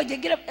me the remote. They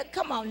get up.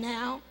 Come on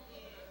now.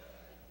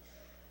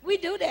 We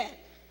do that.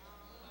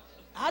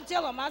 I'll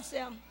tell them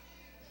myself.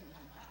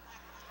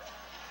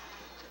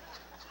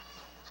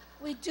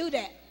 We do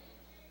that.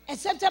 And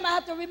sometimes I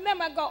have to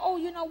remember, I go, oh,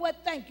 you know what?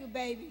 Thank you,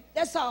 baby.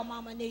 That's all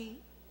mama needs.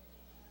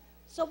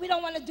 So we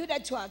don't want to do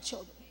that to our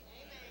children.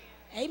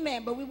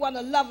 Amen. But we want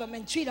to love them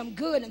and treat them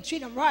good and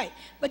treat them right.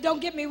 But don't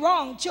get me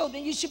wrong,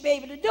 children, you should be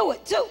able to do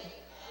it too.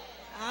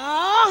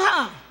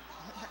 Uh-huh.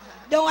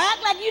 Don't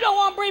act like you don't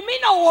want to bring me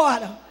no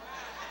water.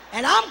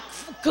 And I'm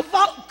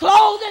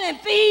clothing and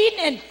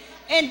feeding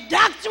and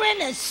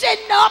doctoring and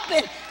sitting up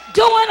and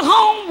doing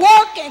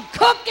homework and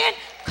cooking.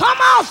 Come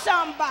on,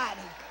 somebody.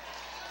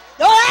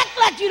 Don't act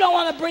like you don't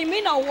want to bring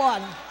me no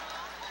water.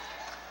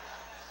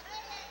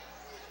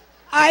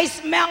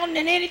 Ice Mountain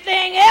and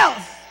anything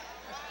else.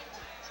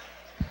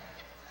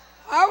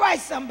 All right,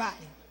 somebody.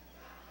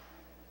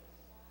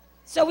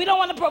 So we don't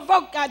want to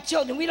provoke our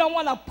children. We don't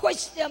want to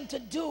push them to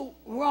do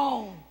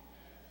wrong.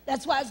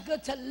 That's why it's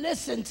good to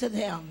listen to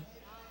them.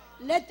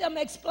 Let them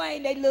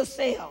explain their little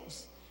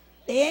selves.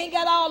 They ain't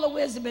got all the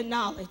wisdom and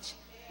knowledge.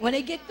 When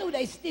they get through,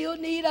 they still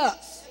need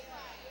us.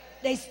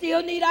 They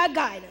still need our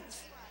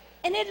guidance.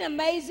 And it's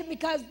amazing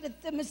because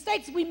the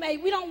mistakes we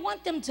made, we don't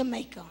want them to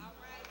make them.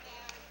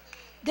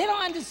 They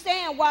don't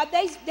understand why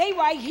they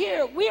right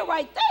here, we're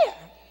right there.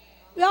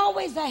 We're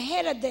always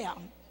ahead of them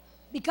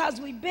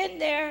because we've been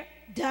there,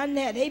 done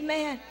that.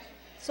 Amen.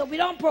 So we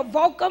don't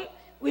provoke them.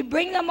 We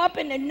bring them up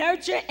in the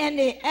nurture and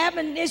the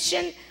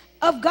admonition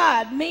of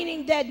God,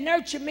 meaning that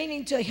nurture,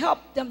 meaning to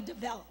help them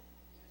develop,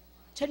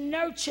 to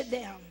nurture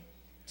them,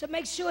 to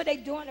make sure they're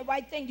doing the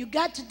right thing. You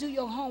got to do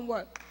your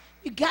homework.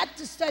 You got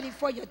to study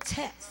for your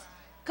test.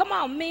 Come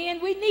on,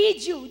 men, we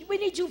need you. We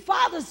need you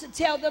fathers to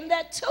tell them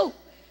that too.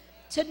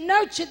 To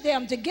nurture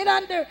them, to get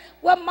under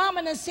what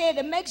mama done said,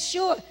 and make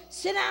sure,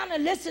 sit down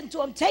and listen to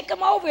them. Take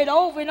them over it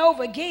over and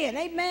over again.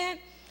 Amen.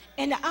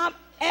 And the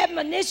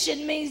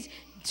admonition means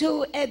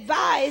to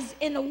advise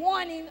in the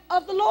warning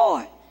of the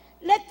Lord.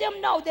 Let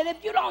them know that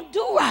if you don't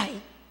do right,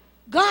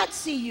 God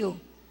see you.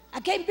 I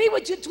can't be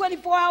with you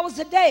 24 hours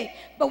a day.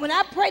 But when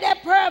I pray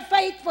that prayer of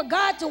faith for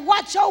God to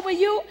watch over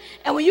you,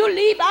 and when you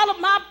leave out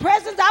of my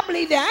presence, I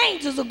believe the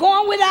angels are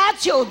going with our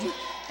children.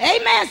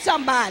 Amen,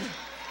 somebody.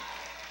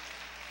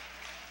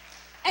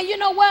 And you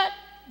know what?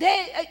 The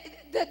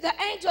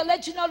angel will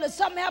let you know that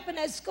something happened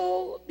at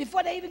school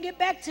before they even get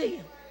back to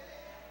you.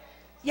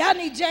 Y'all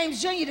need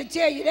James Jr. to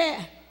tell you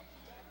that.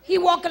 He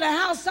walk in the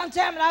house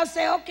sometime and I'll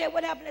say, okay,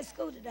 what happened at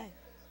school today?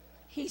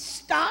 He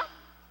stopped,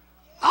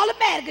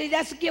 Automatically,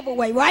 that's a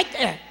giveaway right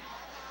there.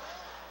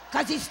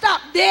 Because he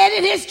stopped dead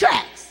in his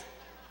tracks.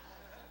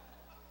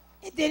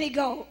 And then he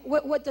go,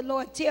 what the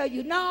Lord tell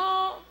you?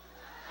 No,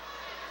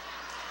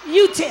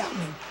 you tell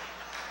me.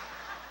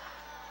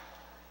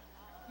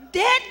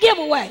 Dead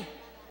giveaway.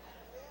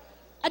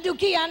 I do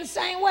Keon the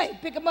same way.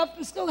 Pick him up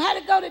from school. How'd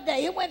it go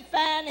today? It went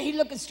fine, and he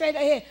looking straight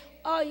ahead.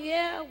 Oh,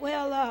 yeah?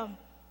 Well,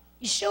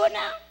 you sure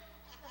now?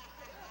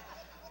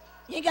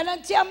 You ain't got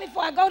nothing to tell me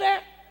before I go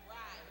there?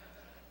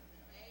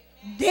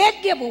 Dead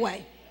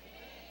giveaway.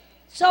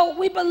 So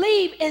we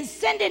believe in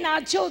sending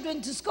our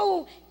children to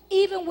school,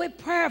 even with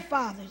prayer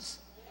fathers.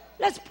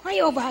 Let's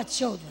pray over our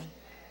children.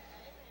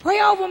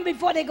 Pray over them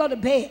before they go to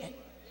bed.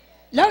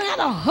 Learn how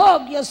to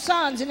hug your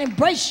sons and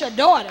embrace your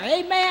daughter.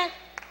 Amen.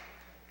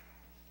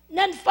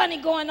 Nothing funny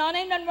going on.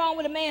 Ain't nothing wrong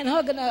with a man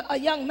hugging a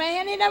young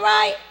man. Ain't that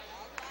right?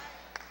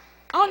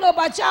 I don't know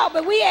about y'all,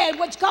 but we had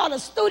what you call a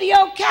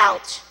studio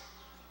couch.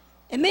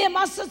 And me and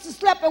my sister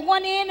slept at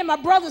one end and my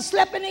brother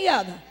slept in the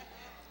other.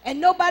 And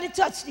nobody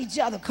touched each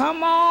other.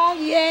 Come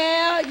on,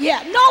 yeah.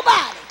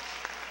 Nobody.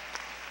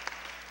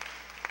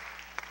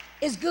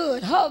 It's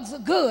good. Hugs are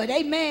good.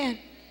 Amen.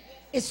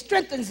 It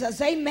strengthens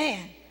us.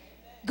 Amen.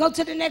 Go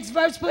to the next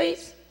verse,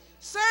 please.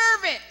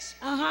 Servants,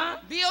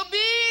 be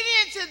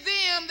obedient to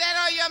them that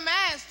are your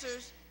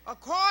masters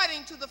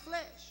according to the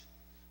flesh,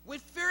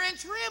 with fear and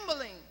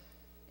trembling,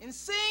 in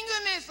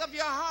singleness of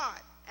your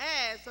heart,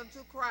 as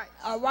unto Christ.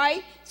 All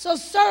right. So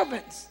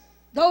servants,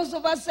 those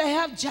of us that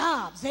have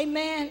jobs,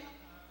 amen.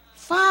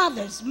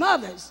 Fathers,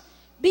 mothers,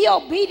 be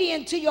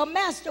obedient to your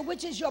master,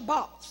 which is your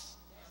boss,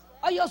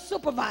 or your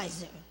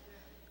supervisor,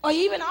 or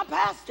even our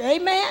pastor,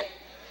 amen.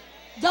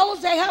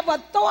 Those that have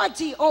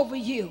authority over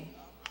you.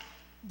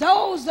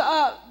 Those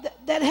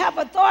that have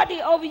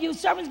authority over you,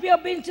 servants, be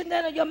obedient to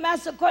them of your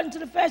master according to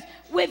the flesh,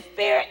 with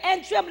fear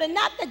and trembling.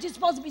 Not that you're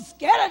supposed to be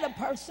scared of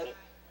the person,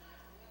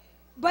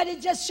 but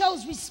it just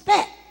shows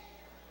respect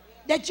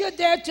that you're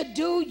there to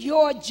do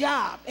your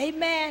job.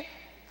 Amen.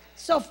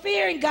 So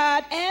fearing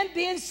God and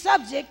being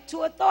subject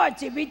to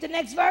authority. Read the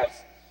next verse.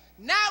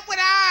 Not with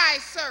eye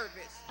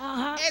service,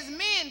 as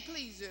men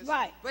pleasers,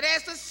 right, but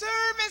as the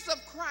servants of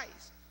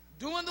Christ,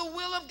 doing the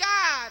will of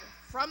God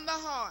from the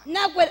heart.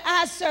 Not with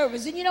eye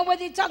service. And you know what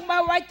they're talking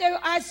about right there,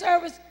 eye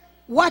service?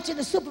 Watching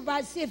the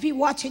supervisor, see if he's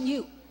watching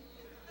you.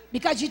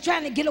 Because you're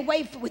trying to get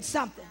away with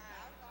something.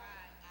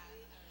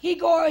 He'll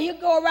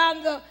go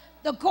around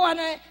the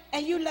corner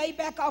and you lay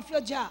back off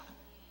your job.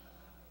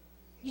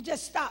 You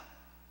just stop.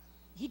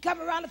 He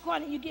come around the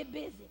corner and you get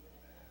busy.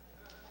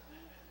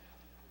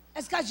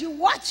 That's because you're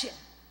watching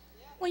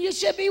when you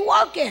should be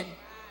working.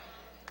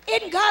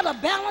 Isn't God a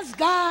balanced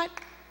God?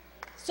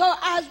 So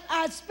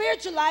our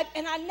spiritual life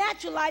and our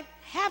natural life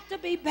have to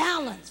be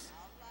balanced.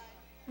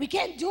 We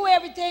can't do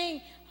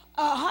everything,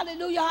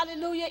 hallelujah,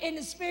 hallelujah, in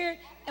the spirit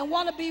and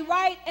want to be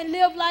right and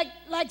live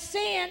like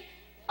sin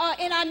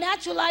in our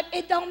natural life.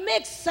 It don't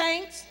mix,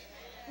 saints.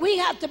 We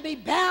have to be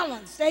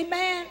balanced.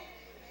 Amen.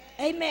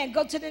 Amen.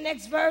 Go to the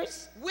next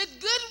verse. With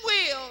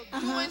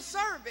goodwill, doing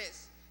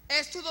service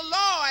as to the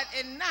Lord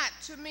and not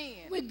to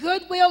men. With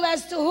goodwill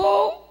as to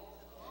who?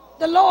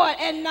 The Lord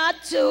and not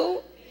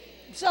to.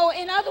 So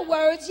in other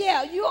words,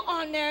 yeah, you're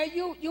on there,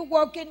 you're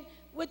working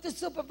with the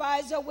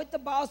supervisor, with the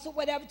boss or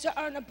whatever to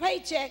earn a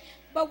paycheck,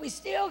 but we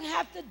still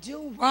have to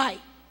do right.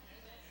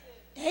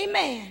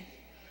 Amen.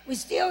 We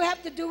still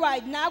have to do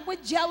right, not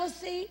with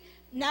jealousy,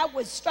 not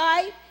with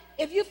strife.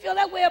 If you feel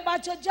that way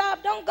about your job,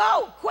 don't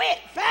go. Quit.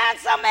 Find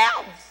something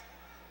else.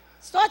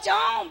 Start your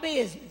own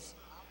business.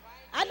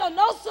 I know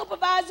no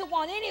supervisor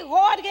want any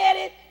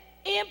hard-headed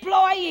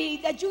employee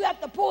that you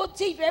have to pull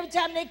teeth every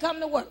time they come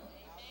to work.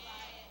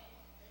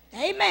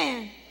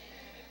 Amen.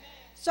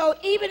 So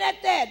even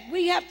at that,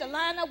 we have to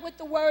line up with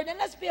the word, and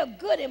let's be a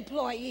good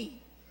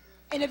employee.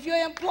 And if you're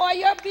an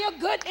employer, be a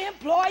good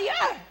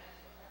employer.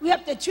 We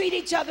have to treat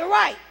each other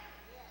right.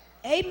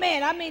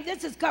 Amen. I mean,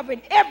 this is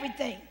covering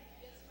everything.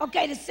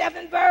 Okay, the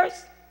 7th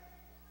verse.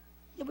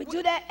 Did we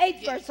do that?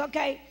 8th verse,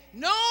 okay.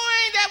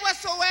 Knowing that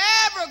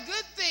whatsoever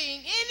good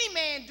thing any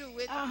man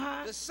doeth,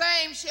 the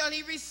same shall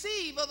he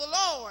receive of the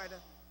Lord,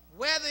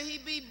 whether he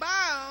be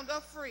bound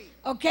or free.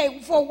 Okay,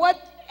 for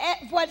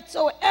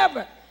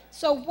whatsoever.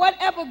 So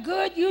whatever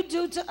good you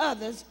do to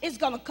others is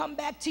going to come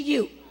back to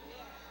you.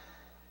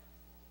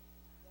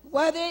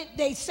 Whether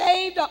they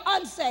saved or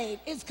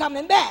unsaved, it's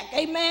coming back.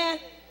 Amen.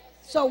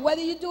 So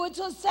whether you do it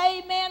to a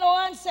saved man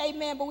or unsaved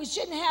man, but we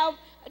shouldn't have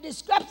a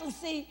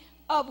discrepancy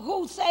of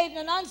who's saved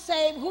and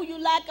unsaved, who you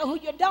like and who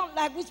you don't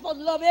like. We're supposed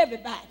to love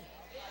everybody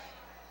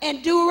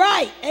and do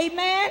right.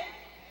 Amen.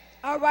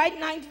 All right,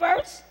 9th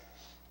verse.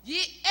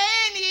 Ye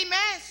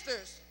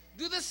masters,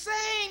 do the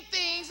same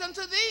things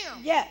unto them.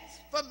 Yes.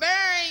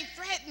 Forbearing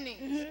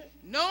threatening,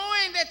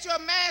 knowing that your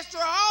master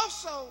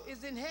also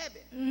is in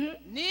heaven.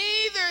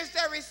 Neither is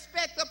there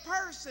respect of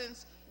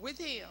persons with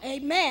him.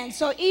 Amen.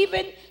 So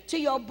even to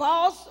your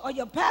boss or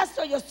your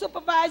pastor or your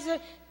supervisor,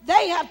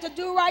 they have to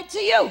do right to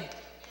you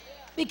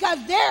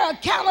because they're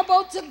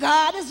accountable to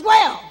God as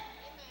well.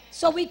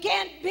 So we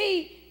can't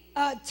be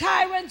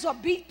tyrants or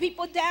beat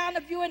people down.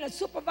 If you're in a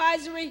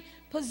supervisory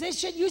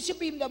position, you should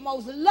be the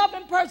most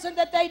loving person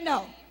that they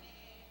know.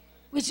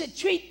 We should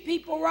treat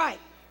people right,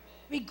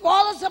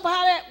 regardless of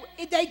how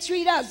they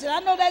treat us. And I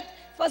know that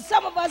for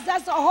some of us,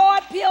 that's a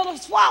hard pill to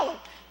swallow.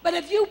 But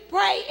if you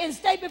pray and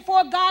stay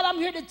before God, I'm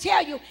here to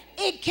tell you,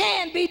 it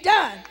can be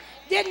done.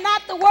 Did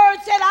not the word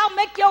say, I'll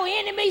make your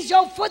enemies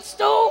your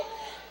footstool?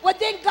 Well,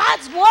 then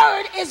God's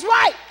word is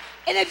right.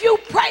 And if you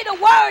pray the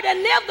word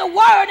and live the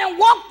word and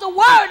walk the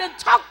word and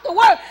talk the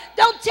word,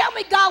 don't tell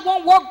me God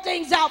won't work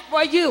things out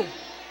for you.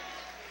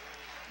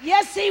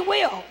 Yes, he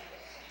will.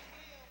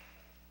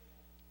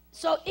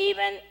 So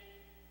even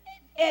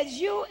as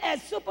you,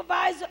 as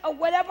supervisor or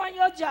whatever on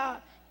your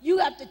job, you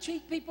have to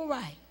treat people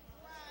right.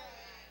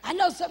 I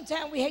know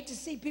sometimes we hate to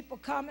see people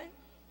coming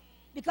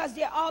because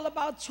they're all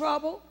about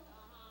trouble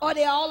or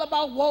they're all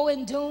about woe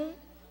and doom,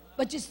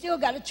 but you still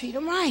got to treat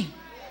them right.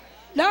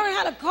 Learn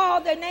how to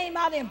call their name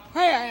out in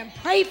prayer and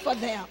pray for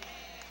them.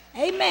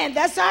 Amen.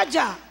 That's our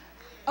job.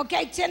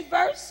 Okay, 10th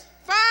verse.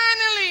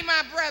 Finally,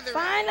 my brethren.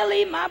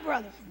 Finally, my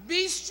brother.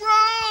 Be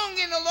strong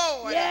in the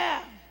Lord.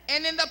 Yeah.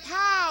 And in the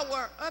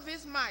power of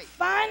his might.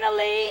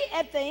 Finally,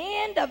 at the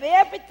end of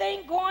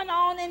everything going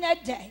on in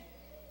that day,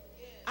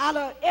 out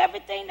of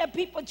everything that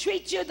people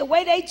treat you, the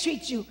way they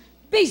treat you,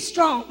 be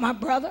strong, my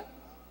brother.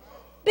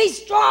 Be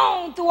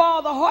strong through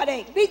all the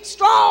heartache. Be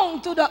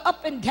strong through the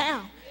up and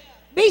down.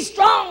 Be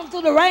strong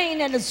through the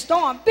rain and the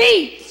storm.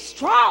 Be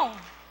strong.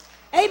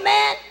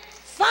 Amen.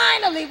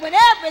 Finally, when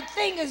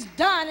everything is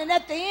done and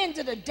at the end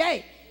of the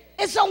day,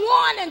 it's a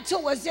warning to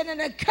us and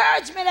an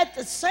encouragement at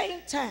the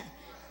same time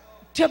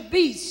to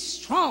be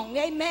strong.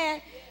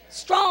 Amen.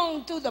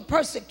 Strong through the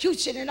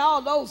persecution and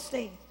all those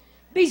things.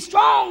 Be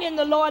strong in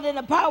the Lord and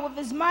the power of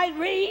his might.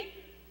 Read.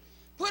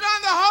 Put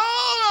on the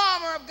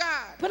whole armor of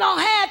God. Put on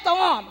half the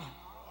armor.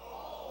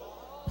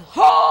 The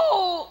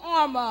whole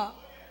armor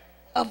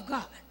of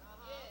God.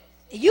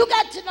 You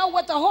got to know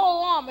what the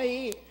whole armor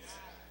is.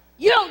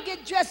 You don't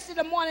get dressed in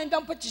the morning and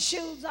don't put your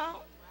shoes on.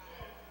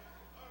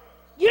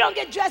 You don't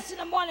get dressed in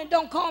the morning and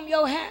don't comb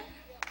your hair.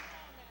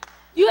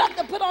 You have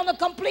to put on a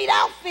complete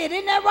outfit.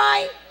 Isn't that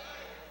right?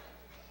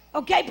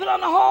 Okay, put on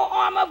the whole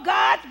armor of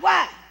God.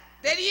 Why?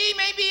 That ye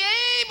may be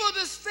able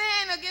to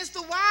stand against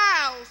the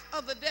wiles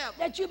of the devil.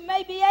 That you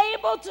may be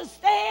able to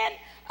stand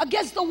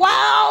against the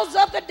wiles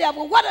of the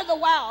devil. What are the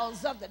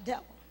wiles of the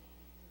devil?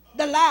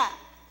 The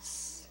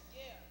lies,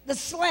 the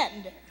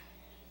slander,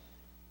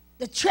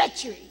 the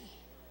treachery,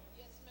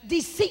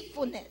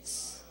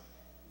 deceitfulness,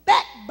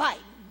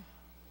 backbiting,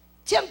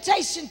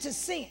 temptation to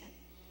sin,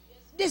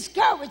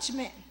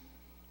 discouragement,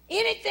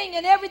 anything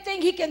and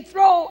everything he can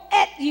throw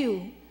at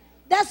you.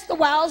 That's the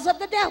wiles of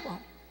the devil.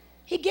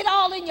 He get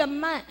all in your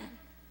mind,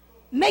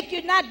 make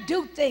you not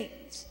do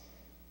things.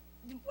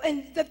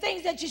 And the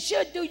things that you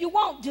should do, you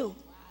won't do.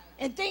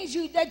 And things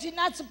that you're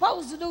not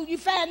supposed to do, you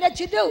find that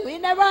you do.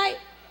 Isn't that right?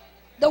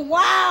 The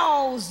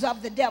wiles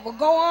of the devil.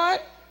 Go on.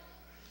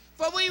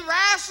 For we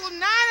wrestle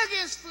not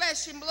against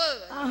flesh and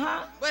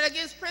blood, but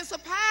against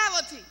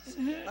principalities,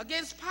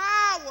 against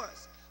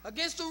powers,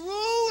 against the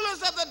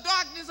rulers of the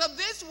darkness of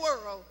this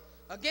world,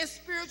 against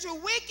spiritual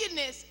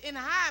wickedness in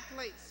high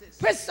places.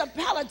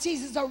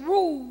 Principalities is a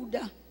ruled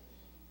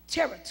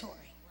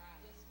territory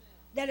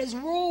that is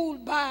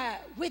ruled by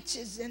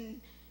witches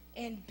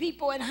and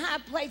people in high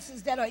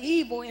places that are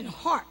evil in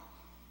heart.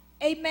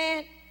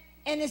 Amen.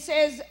 And it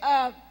says,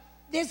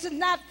 this is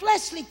not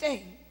fleshly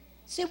thing.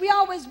 See, we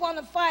always want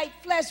to fight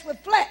flesh with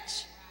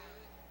flesh,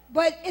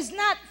 but it's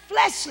not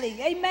fleshly.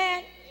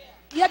 Amen.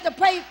 You have to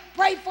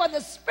pray for the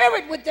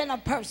spirit within a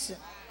person.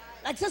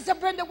 Like Sister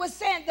Brenda was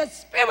saying, the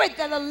spirit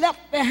that are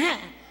left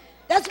behind.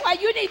 That's why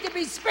you need to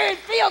be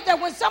spirit-filled, that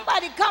when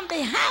somebody come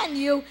behind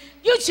you,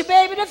 you should be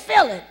able to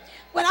feel it.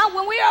 When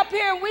we're up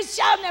here and we're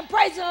shouting and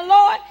praising the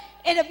Lord,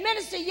 and if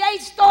Minister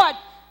Yates start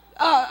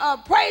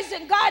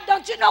praising God,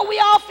 don't you know we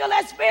all feel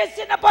that spirit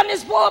sitting up on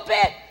this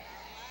pulpit?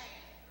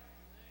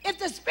 If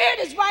the spirit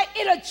is right,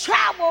 it'll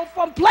travel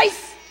from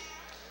place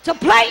to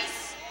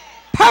place,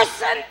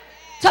 person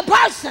to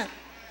person.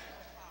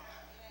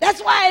 That's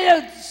why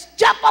it'll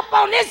jump up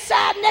on this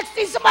side, next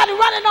thing somebody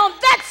running on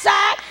that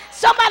side,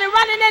 somebody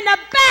running in the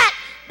back,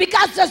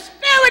 because the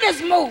spirit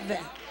is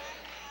moving.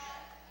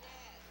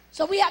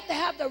 So we have to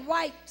have the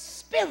right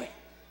spirit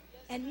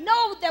and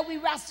know that we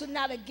wrestle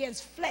not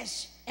against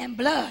flesh and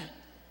blood.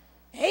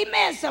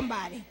 Amen,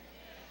 somebody.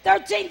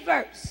 13th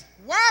verse.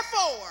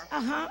 Wherefore,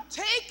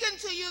 take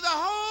unto you the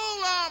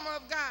whole armor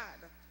of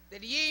God,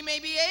 that ye may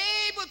be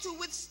able to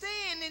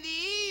withstand in the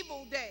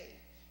evil day,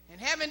 and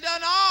having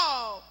done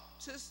all,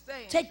 to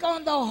stand. Take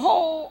on the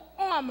whole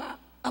armor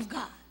of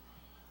God.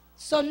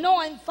 So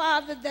knowing,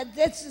 Father, that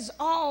this is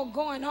all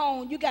going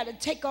on, you got to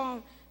take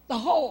on the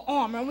whole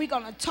armor. And we're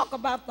going to talk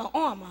about the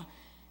armor.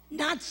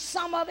 Not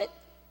some of it,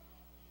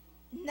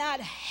 not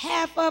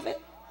half of it,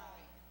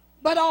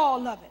 but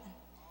all of it.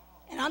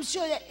 And I'm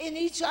sure that in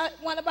each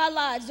one of our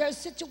lives, there's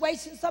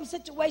situations, some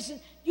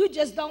situations you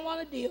just don't want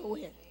to deal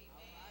with.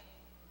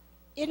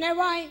 Isn't that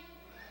right?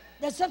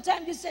 that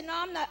sometimes you say,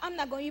 no, I'm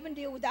not going to even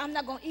deal with that. I'm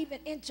not going to even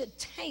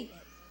entertain it.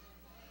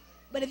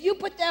 But if you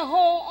put that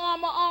whole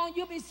armor on,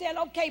 you'll be saying,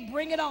 okay,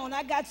 bring it on.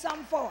 I got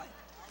something for it.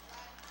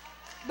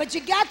 But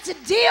you got to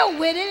deal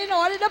with it in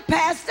order to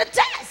pass the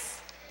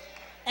test.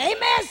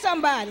 Amen,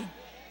 somebody.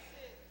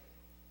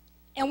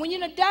 And when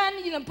you're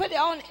done, you put it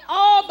on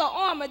all the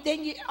armor,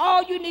 then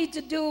all you need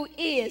to do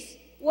is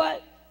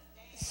what?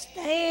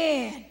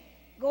 Stand.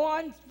 Go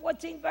on,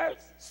 14th verse.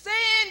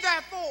 Stand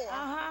therefore,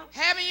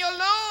 having your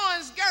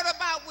loins girt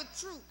about with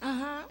truth,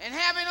 and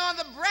having on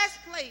the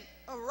breastplate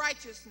of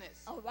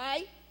righteousness. All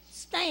right.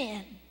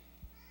 Stand.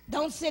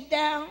 Don't sit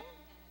down.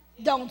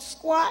 Don't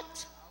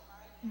squat.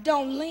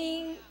 Don't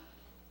lean.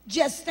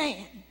 Just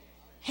stand.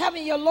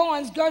 Having your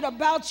loins girt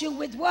about you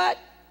with what?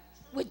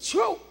 With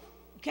truth.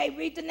 Okay,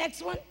 read the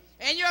next one.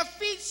 And your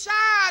feet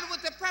shod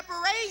with the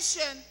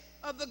preparation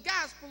of the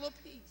gospel of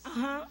peace.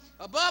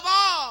 Above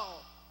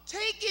all,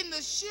 taking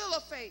the shield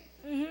of faith,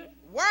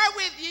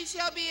 wherewith ye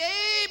shall be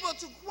able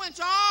to quench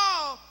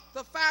all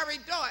the fiery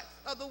darts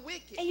of the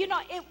wicked. And you know,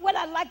 what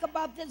I like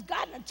about this,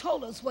 God done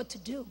told us what to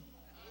do.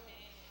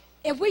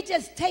 If we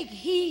just take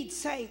heed,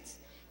 saints,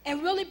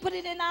 and really put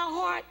it in our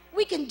heart,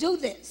 we can do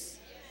this.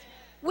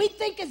 We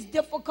think it's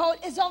difficult.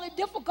 It's only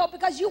difficult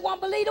because you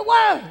won't believe the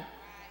word.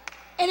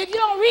 And if you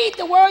don't read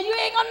the word, you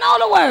ain't going to know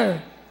the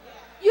word.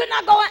 You're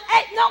not going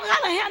to know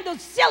how to handle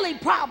silly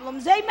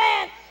problems,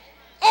 amen,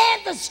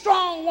 and the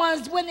strong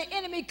ones when the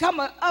enemy come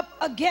up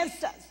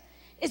against us.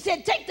 It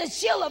said, take the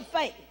shield of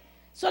faith.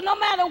 So no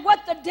matter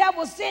what the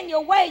devil send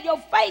your way, your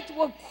faith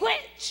will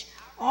quench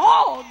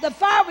all the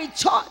fiery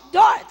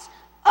darts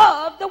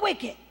of the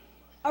wicked.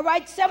 All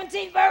right,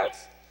 17th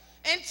verse.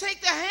 And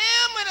take the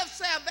helmet of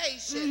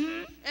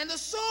salvation and the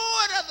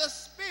sword of the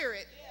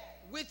Spirit,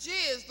 which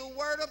is the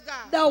word of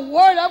God. The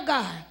word of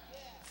God.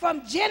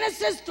 From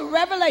Genesis to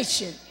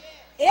Revelation,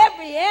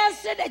 every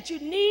answer that you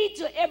need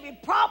to every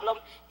problem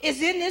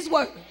is in this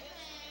word.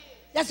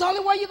 That's the only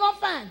way you're going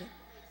to find it.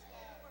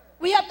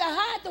 We have to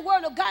hide the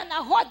word of God in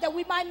our heart that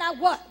we might not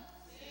what?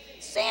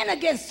 Sin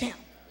against him.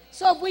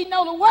 So if we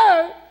know the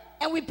word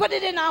and we put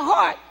it in our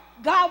heart,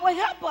 God will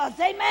help us.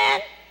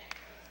 Amen.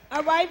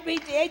 All right,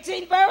 read the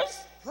 18th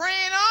verse.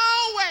 Praying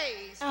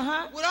always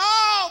with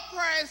all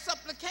prayer and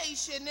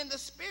supplication in the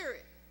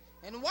Spirit,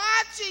 and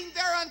watching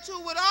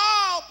thereunto with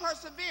all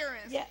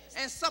perseverance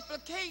and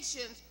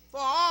supplications for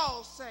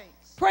all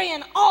saints.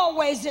 Praying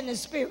always in the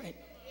Spirit.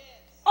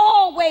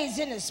 Always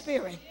in the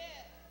Spirit.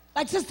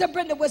 Like Sister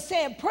Brenda was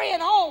saying,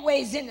 praying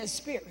always in the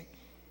Spirit.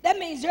 That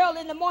means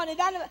early in the morning.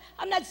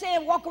 I'm not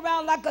saying walk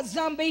around like a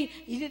zombie.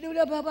 Yeah.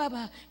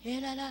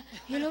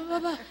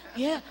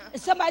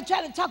 And somebody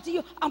trying to talk to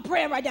you, I'm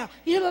praying right now.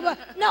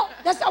 No,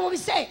 that's not what we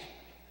say.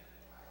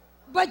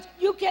 But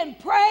you can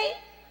pray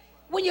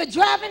when you're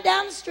driving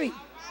down the street.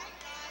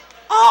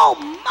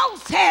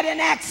 Almost had an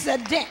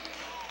accident.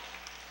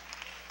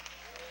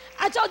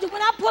 I told you,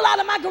 when I pull out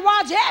of my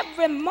garage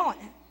every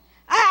morning,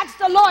 I ask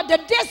the Lord to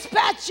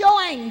dispatch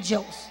your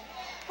angels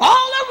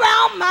all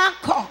around my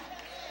car.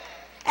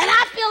 And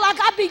I feel like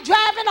I be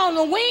driving on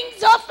the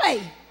wings of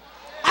faith.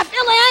 I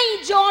feel an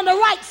angel on the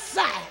right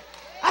side.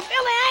 I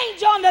feel an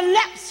angel on the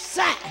left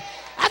side.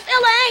 I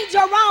feel an angel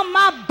around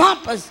my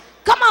bumpers.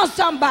 Come on,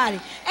 somebody.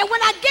 And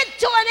when I get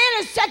to an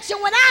intersection,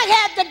 when I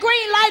had the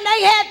green light and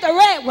they had the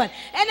red one,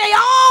 and they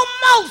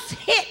almost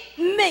hit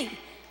me,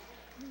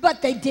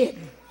 but they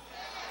didn't.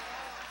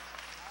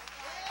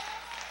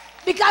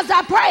 Because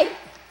I prayed.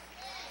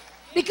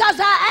 Because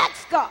I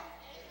asked God.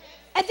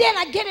 And then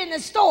I get in the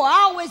store.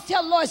 I always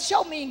tell the Lord,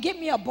 show me and give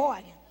me a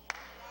bargain.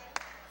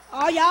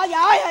 Oh,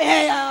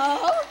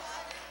 y'all.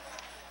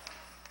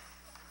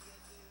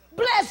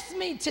 Bless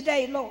me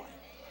today, Lord.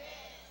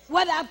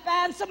 Whether I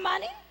find some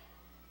money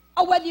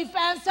or whether you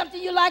find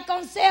something you like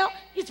on sale,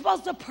 you're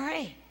supposed to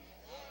pray.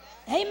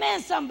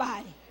 Amen,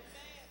 somebody.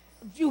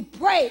 If you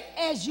pray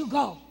as you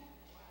go,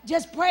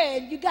 just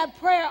pray. You got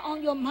prayer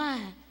on your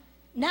mind.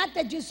 Not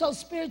that you're so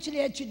spiritually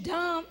that you're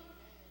dumb,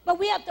 but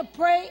we have to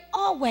pray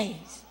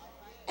always.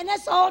 And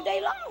that's all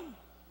day long.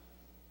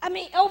 I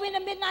mean, over in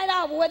the midnight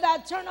hour, whether I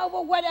turn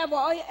over, whatever,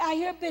 or I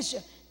hear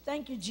Bishop.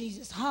 Thank you,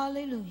 Jesus.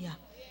 Hallelujah.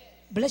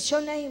 Bless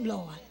your name,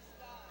 Lord.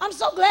 I'm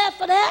so glad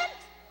for that.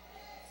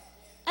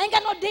 I ain't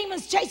got no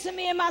demons chasing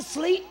me in my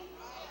sleep.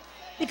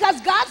 Because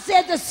God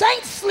said the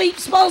saints'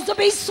 sleep's supposed to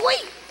be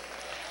sweet.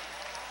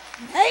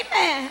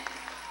 Amen.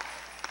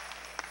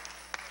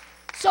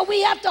 So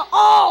we have to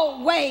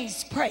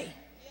always pray.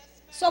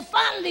 So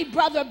finally,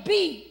 brother,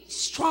 be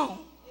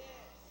strong.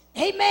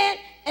 Amen.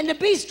 And to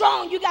be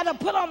strong, you got to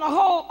put on the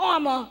whole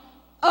armor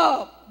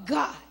of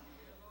God.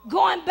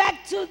 Going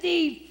back to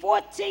the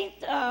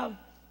 14th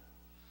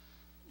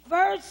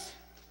verse,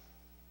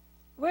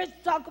 we're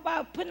talking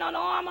about putting on the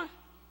armor.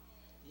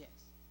 Yes.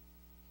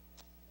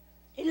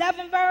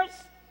 11th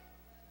verse,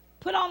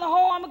 put on the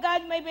whole armor of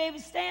God, you may be able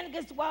to stand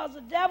against the wiles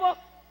of the devil.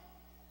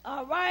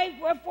 All right,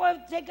 wherefore,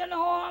 take on the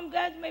whole armor of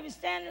God, you may be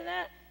standing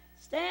there.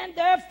 Stand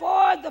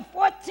therefore, the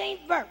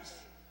 14th verse.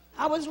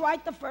 I was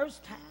right the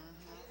first time.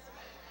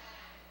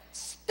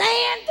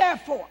 Stand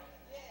therefore.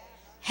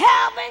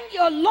 Having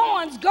your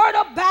loins girt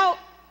about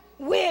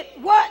with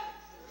what?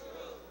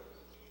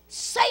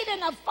 Satan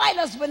will fight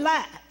us with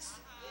lies.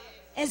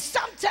 And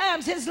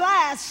sometimes his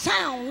lies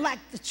sound like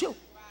the truth.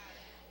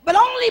 But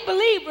only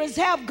believers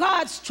have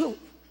God's truth,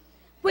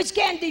 which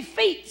can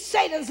defeat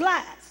Satan's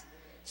lies.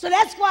 So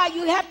that's why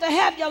you have to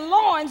have your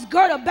loins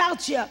girt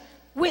about you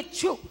with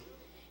truth.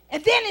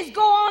 And then it's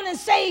go on and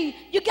say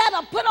you got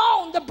to put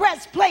on the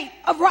breastplate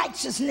of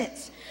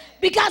righteousness,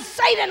 because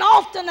Satan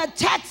often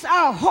attacks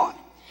our heart.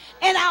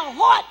 And our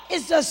heart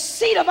is the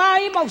seat of our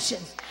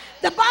emotions.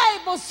 The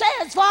Bible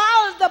says, for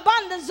out of the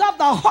abundance of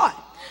the heart,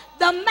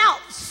 the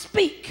mouth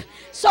speak.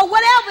 So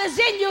whatever is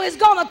in you is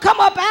going to come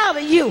up out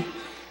of you.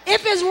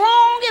 If it's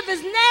wrong, if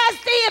it's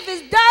nasty, if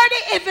it's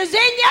dirty, if it's in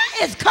you,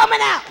 it's coming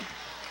out.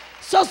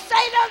 So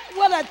Satan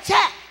will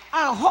attack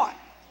our heart,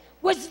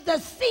 which is the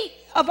seat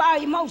of our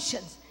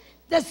emotions,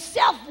 the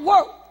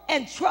self-worth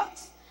and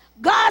trust.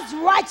 God's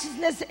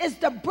righteousness is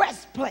the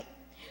breastplate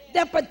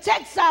that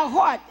protects our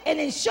heart and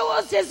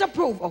ensures his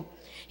approval.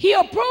 He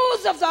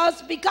approves of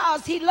us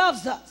because he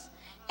loves us,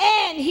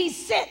 and he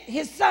sent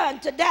his son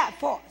to die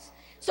for us.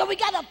 So we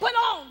got to put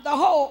on the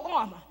whole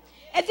armor.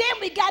 And then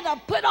we got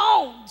to put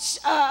on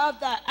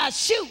our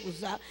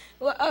shoes.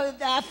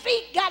 Our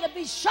feet got to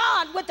be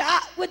shod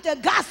with the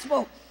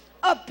gospel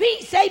of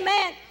peace.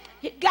 Amen.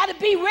 You got to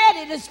be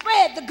ready to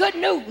spread the good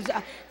news.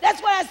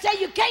 That's why I say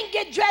you can't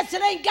get dressed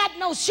and ain't got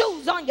no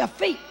shoes on your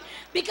feet,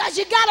 because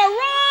you got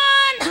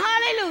to run,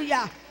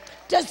 hallelujah,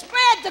 to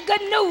spread the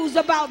good news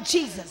about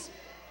Jesus.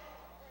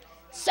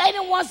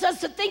 Satan wants us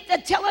to think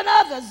that telling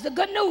others the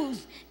good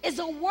news is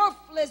a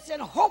worthless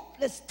and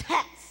hopeless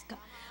task.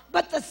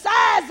 But the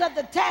size of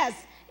the task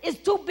is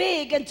too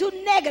big and too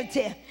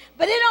negative.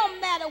 But it don't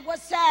matter what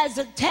size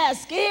the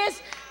task is.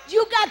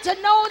 You got to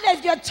know that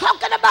if you're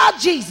talking about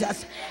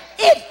Jesus,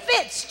 it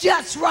fits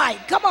just right.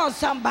 Come on,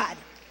 somebody.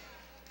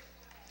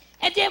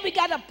 And then we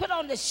got to put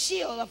on the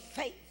shield of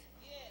faith.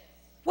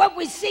 What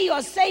we see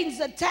are Satan's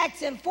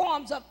attacks in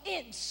forms of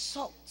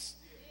insults.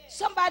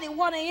 Somebody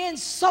want to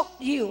insult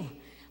you.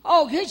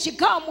 Oh, here she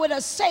come with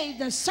a saved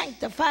and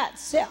sanctified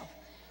self.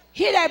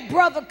 Hear that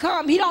brother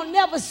come. He don't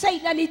never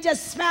say nothing. He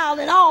just smile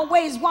and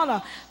always want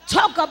to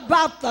talk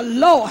about the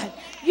Lord.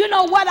 You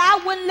know what?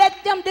 I wouldn't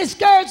let them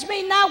discourage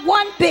me, not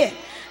one bit.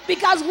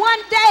 Because one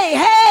day,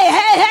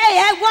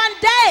 one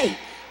day,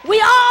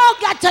 we all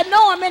got to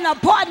know him in the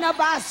pardon of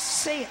our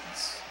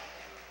sins.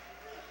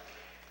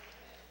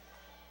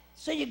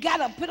 So you got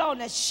to put on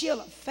that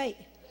shield of faith,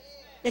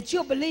 that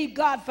you'll believe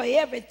God for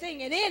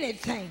everything and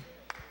anything.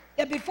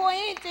 That before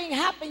anything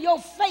happens, your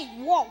faith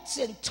walks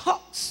and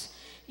talks.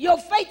 Your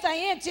faith will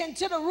enter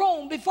into the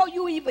room before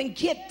you even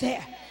get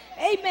there.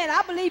 Amen.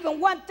 I believe in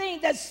one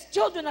thing, that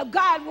children of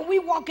God, when we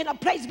walk in a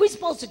place, we're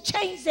supposed to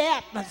change the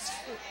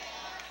atmosphere.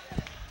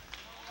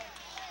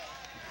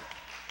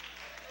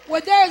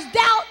 Where there's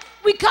doubt,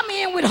 we come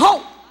in with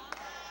hope.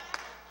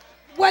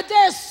 Where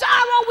there's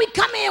sorrow, we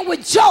come in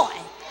with joy.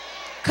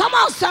 Come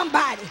on,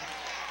 somebody.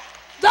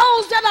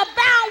 Those that are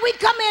bound, we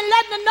come in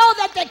letting them know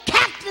that the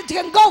captives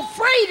can go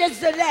free this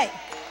today.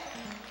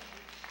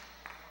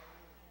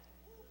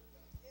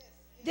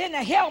 Then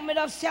the helmet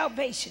of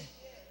salvation.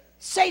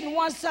 Satan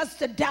wants us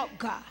to doubt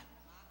God,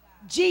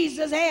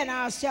 Jesus, and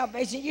our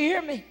salvation. You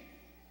hear me?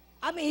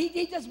 I mean,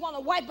 he just want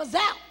to wipe us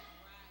out,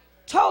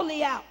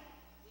 totally out.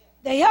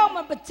 The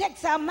helmet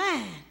protects our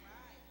mind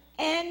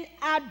and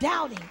our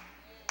doubting,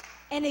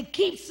 and it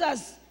keeps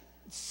us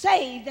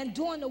saved and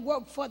doing the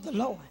work for the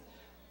Lord.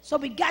 So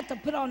we got to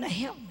put on the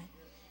helmet.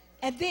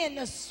 And then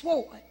the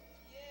sword,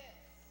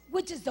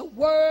 which is the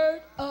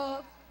word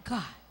of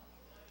God.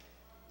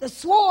 The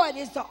sword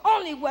is the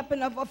only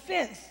weapon of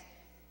offense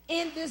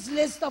in this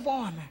list of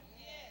armor.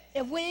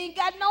 If we ain't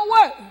got no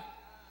word,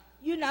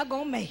 you're not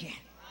going to make it.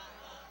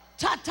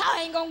 Tata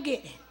ain't going to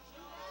get it.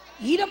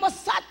 Ain't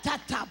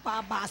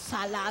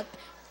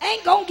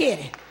going to get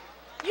it.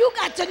 You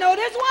got to know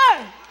this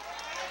word.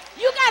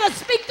 You got to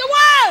speak the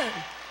word.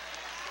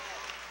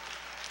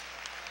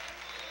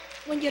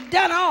 When you're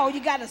done all, you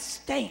got to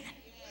stand.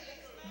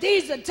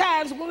 These are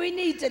times when we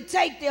need to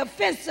take the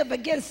offensive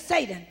against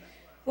Satan.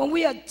 When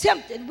we are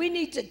tempted, we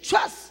need to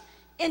trust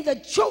in the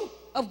truth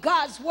of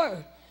God's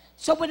word.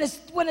 So when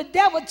the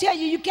devil tell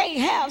you can't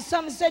have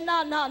something, say,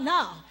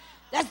 no.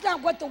 That's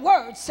not what the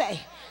word say.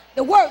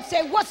 The word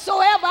say,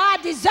 whatsoever I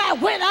desire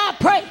when I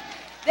pray,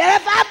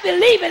 that if I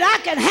believe it, I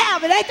can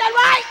have it. Ain't that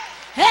right?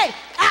 Hey,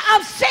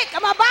 I'm sick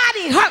and my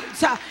body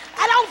hurts.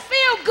 I don't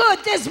feel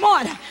good this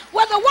morning.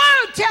 Well, the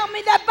word tell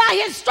me that by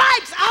his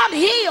stripes I'm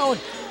healed.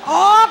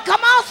 Oh, come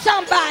on,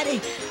 somebody.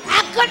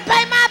 I couldn't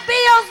pay my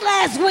bills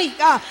last week.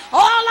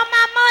 All of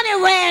my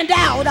money ran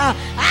out.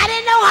 I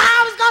didn't know how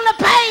I was going to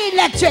pay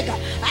electric.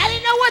 I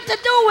didn't know what to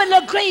do with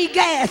the clean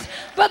gas.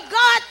 But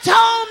God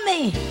told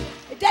me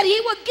that he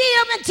would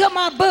give into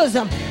my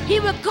bosom. He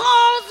would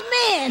cause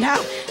men.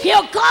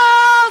 He'll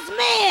cause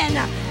men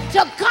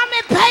to come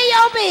and pay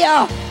your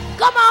bill.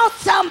 Come on,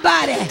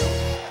 somebody.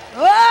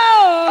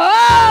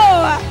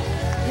 Oh,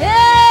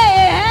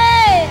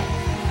 hey.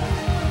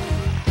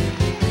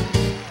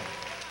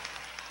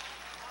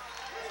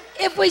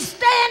 if we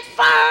stand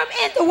firm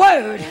in the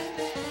word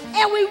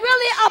and we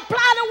really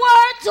apply the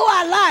word to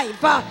our life,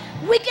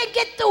 we can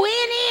get through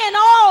any and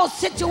all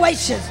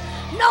situations,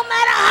 no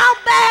matter how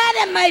bad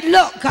it may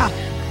look. God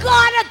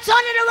will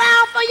turn it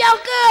around for your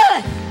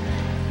good.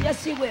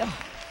 Yes, he will.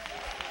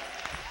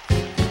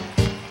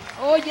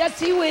 Oh, yes,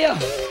 he will.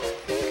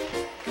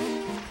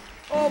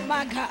 Oh,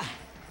 my God.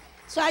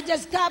 So I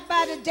just stopped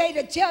by today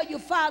to tell you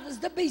fathers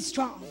to be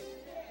strong.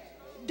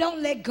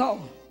 Don't let go.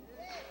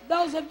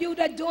 Those of you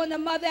that are doing the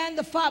mother and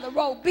the father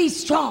role, be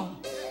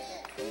strong.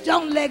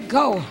 Don't let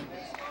go.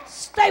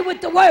 Stay with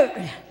the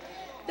word.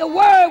 The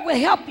word will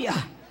help you.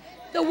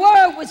 The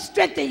word will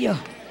strengthen you.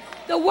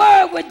 The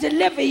word will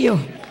deliver you.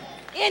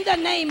 In the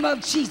name of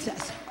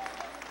Jesus.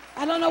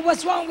 I don't know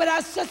what's wrong with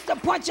our sister.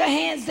 Point your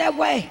hands that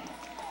way.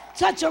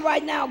 Touch her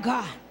right now,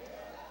 God.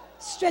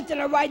 Strengthen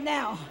her right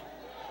now.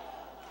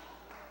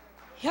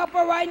 Help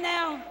her right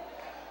now.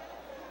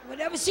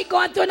 Whatever she's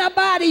going through in her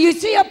body, you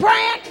see her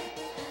praying?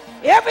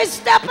 Every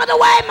step of the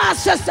way, my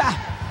sister.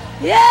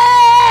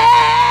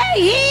 Yeah,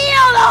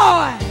 heal,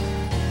 Lord.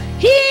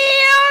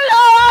 Heal,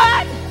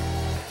 Lord.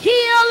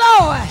 Heal,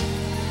 Lord.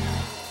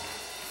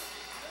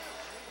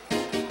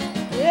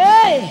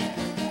 Yeah.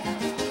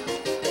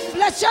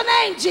 Bless your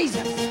name,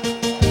 Jesus.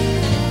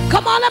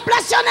 Come on and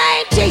bless your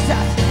name,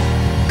 Jesus.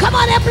 Come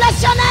on and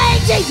bless your name,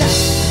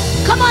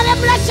 Jesus. Come on and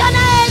bless your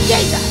name,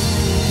 Jesus.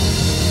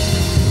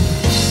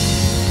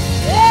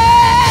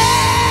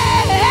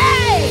 Hey,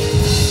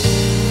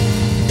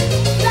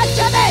 bless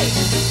your name.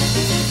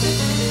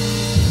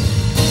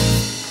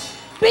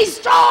 Be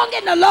strong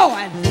in the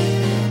Lord.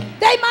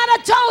 They might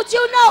have told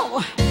you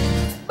no,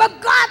 but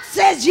God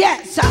says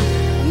yes.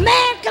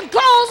 Man can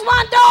close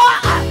one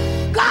door,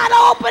 God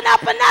will open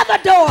up another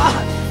door.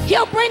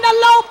 He'll bring the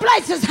low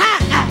places high.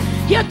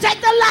 He'll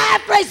take the high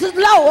places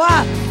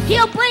lower.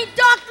 He'll bring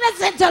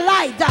darkness into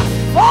light.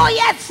 Oh,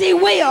 yes, he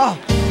will.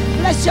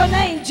 Bless your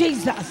name,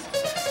 Jesus.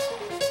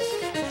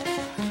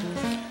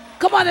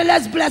 Come on and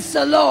let's bless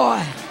the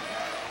Lord.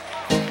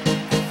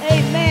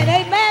 Amen,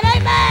 amen,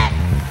 amen.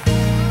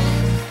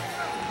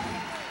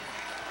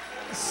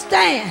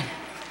 Stand.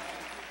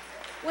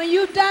 When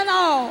you've done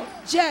all,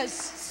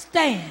 just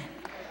stand.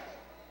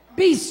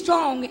 Be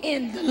strong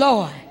in the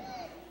Lord.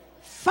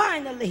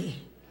 Finally,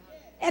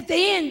 at the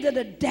end of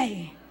the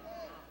day,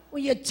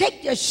 when you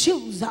take your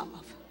shoes off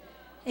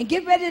and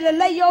get ready to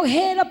lay your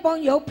head up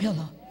on your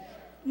pillow,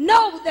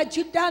 know that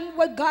you've done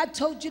what God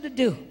told you to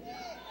do.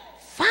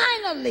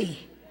 Finally,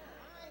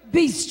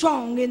 be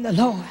strong in the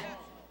Lord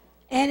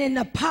and in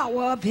the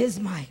power of his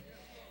might.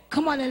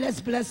 Come on and let's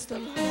bless the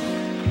Lord.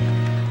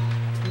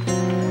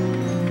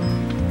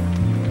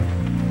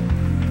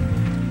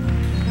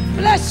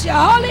 Bless you.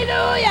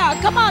 Hallelujah.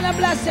 Come on and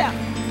bless him.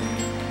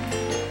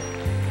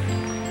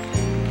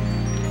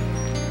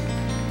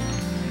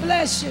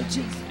 Bless you,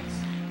 Jesus.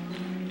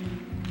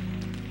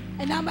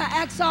 And I'm going to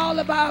ask all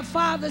of our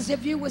fathers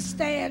if you would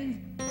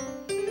stand,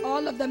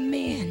 all of the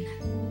men.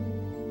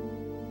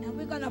 And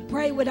we're going to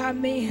pray with our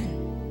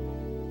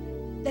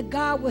men that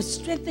God will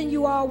strengthen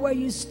you all where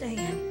you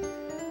stand.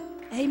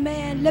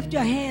 Amen. Lift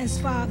your hands,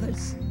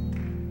 fathers.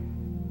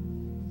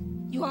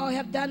 You all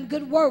have done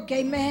good work.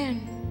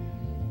 Amen.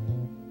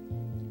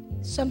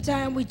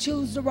 Sometimes we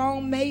choose the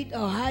wrong mate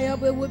or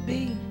however it would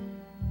be.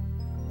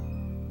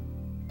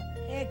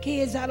 Had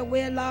kids out of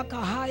wedlock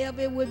or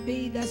however it would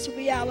be. That's the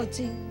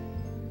reality.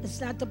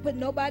 It's not to put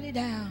nobody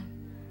down.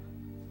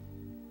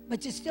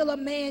 But you're still a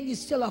man. You're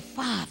still a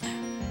father.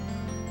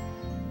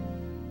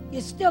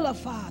 You're still a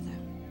father.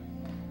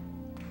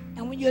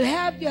 And when you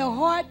have your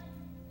heart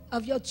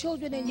of your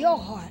children in your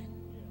heart,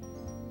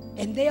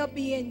 and they'll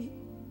be in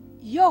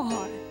your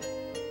heart,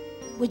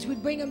 which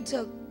would bring them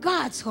to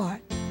God's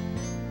heart,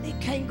 they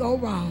can't go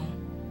wrong.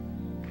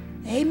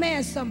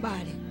 Amen,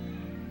 somebody.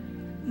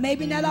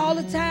 Maybe not all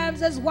the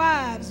times as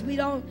wives, we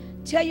don't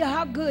tell you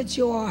how good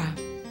you are.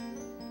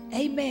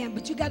 Amen.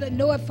 But you got to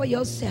know it for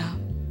yourself.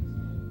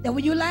 That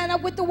when you line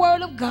up with the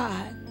word of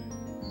God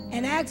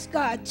and ask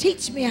God,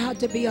 teach me how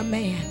to be a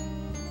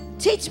man.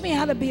 Teach me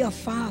how to be a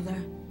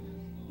father.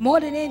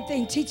 More than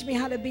anything, teach me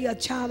how to be a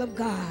child of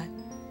God.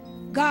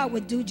 God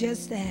would do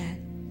just that.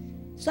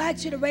 So I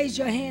ask you to raise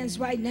your hands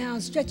right now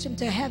and stretch them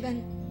to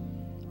heaven.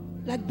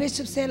 Like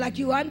Bishop said, like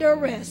you under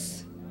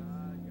arrest.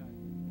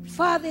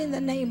 Father, in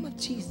the name of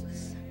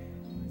Jesus,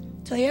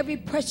 to every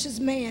precious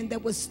man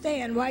that would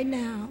stand right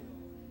now,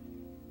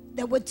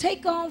 that would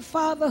take on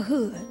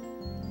fatherhood,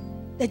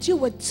 that you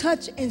would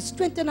touch and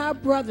strengthen our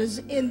brothers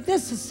in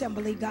this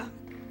assembly, God.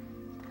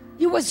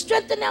 You would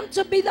strengthen them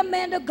to be the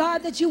man of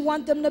God that you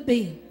want them to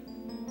be.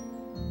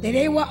 That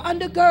they will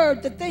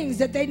undergird the things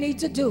that they need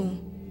to do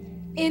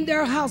in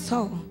their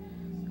household,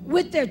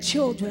 with their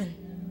children,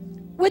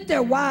 with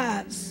their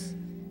wives,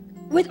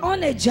 on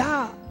their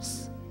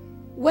jobs,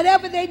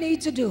 whatever they need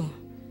to do,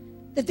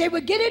 that they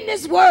would get in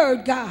this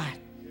word, God,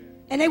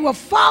 and they will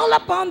fall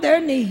upon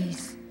their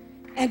knees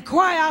and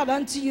cry out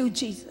unto you,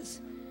 Jesus.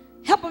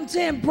 Help them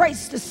to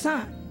embrace the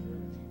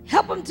son.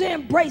 Help them to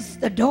embrace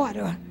the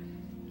daughter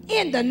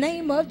in the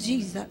name of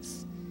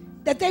Jesus.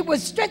 that they would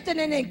strengthen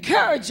and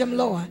encourage them,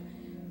 Lord.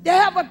 They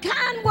have a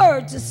kind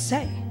word to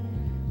say,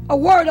 a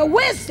word of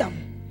wisdom,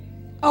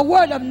 a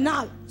word of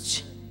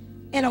knowledge,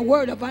 and a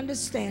word of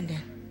understanding.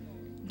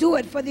 Do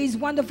it for these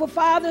wonderful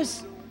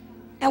fathers,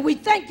 and we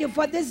thank you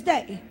for this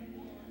day,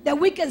 that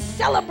we can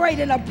celebrate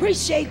and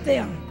appreciate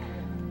them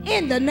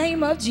in the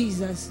name of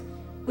Jesus.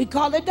 We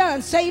call it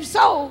done. Save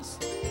souls.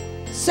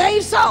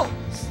 Save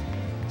souls.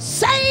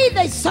 Save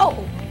a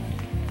soul.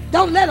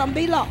 Don't let them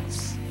be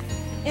lost.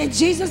 In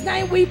Jesus'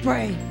 name we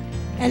pray.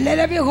 And let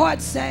every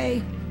heart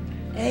say,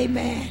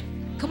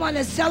 amen. Come on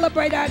and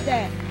celebrate our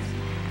dads.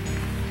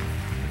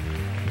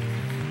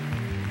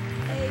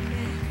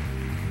 Amen.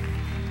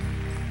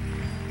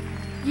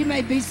 You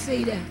may be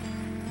seated.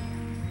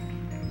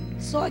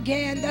 So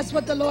again, that's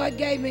what the Lord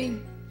gave me.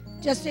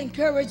 Just to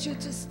encourage you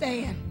to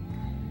stand.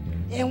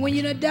 And when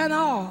you've done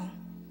all,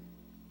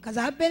 because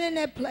I've been in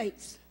that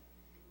place,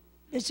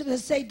 Bishop would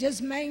say,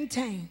 just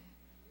maintain.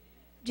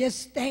 Just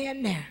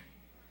stand there.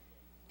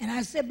 And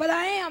I said, but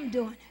I am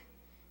doing it.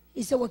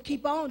 He said, well,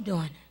 keep on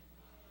doing it.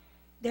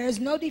 There is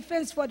no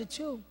defense for the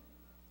truth.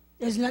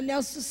 There's nothing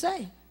else to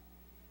say.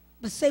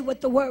 But say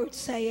what the words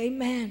say.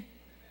 Amen.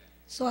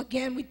 So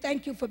again, we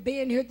thank you for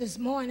being here this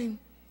morning.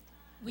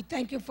 We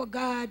thank you for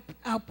God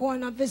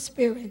outpouring of his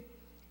spirit.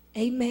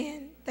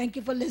 Amen. Thank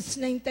you for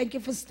listening. Thank you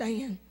for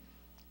staying.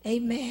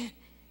 Amen.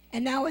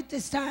 And now at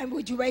this time,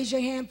 would you raise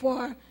your hand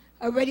for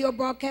a radio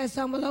broadcast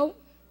envelope?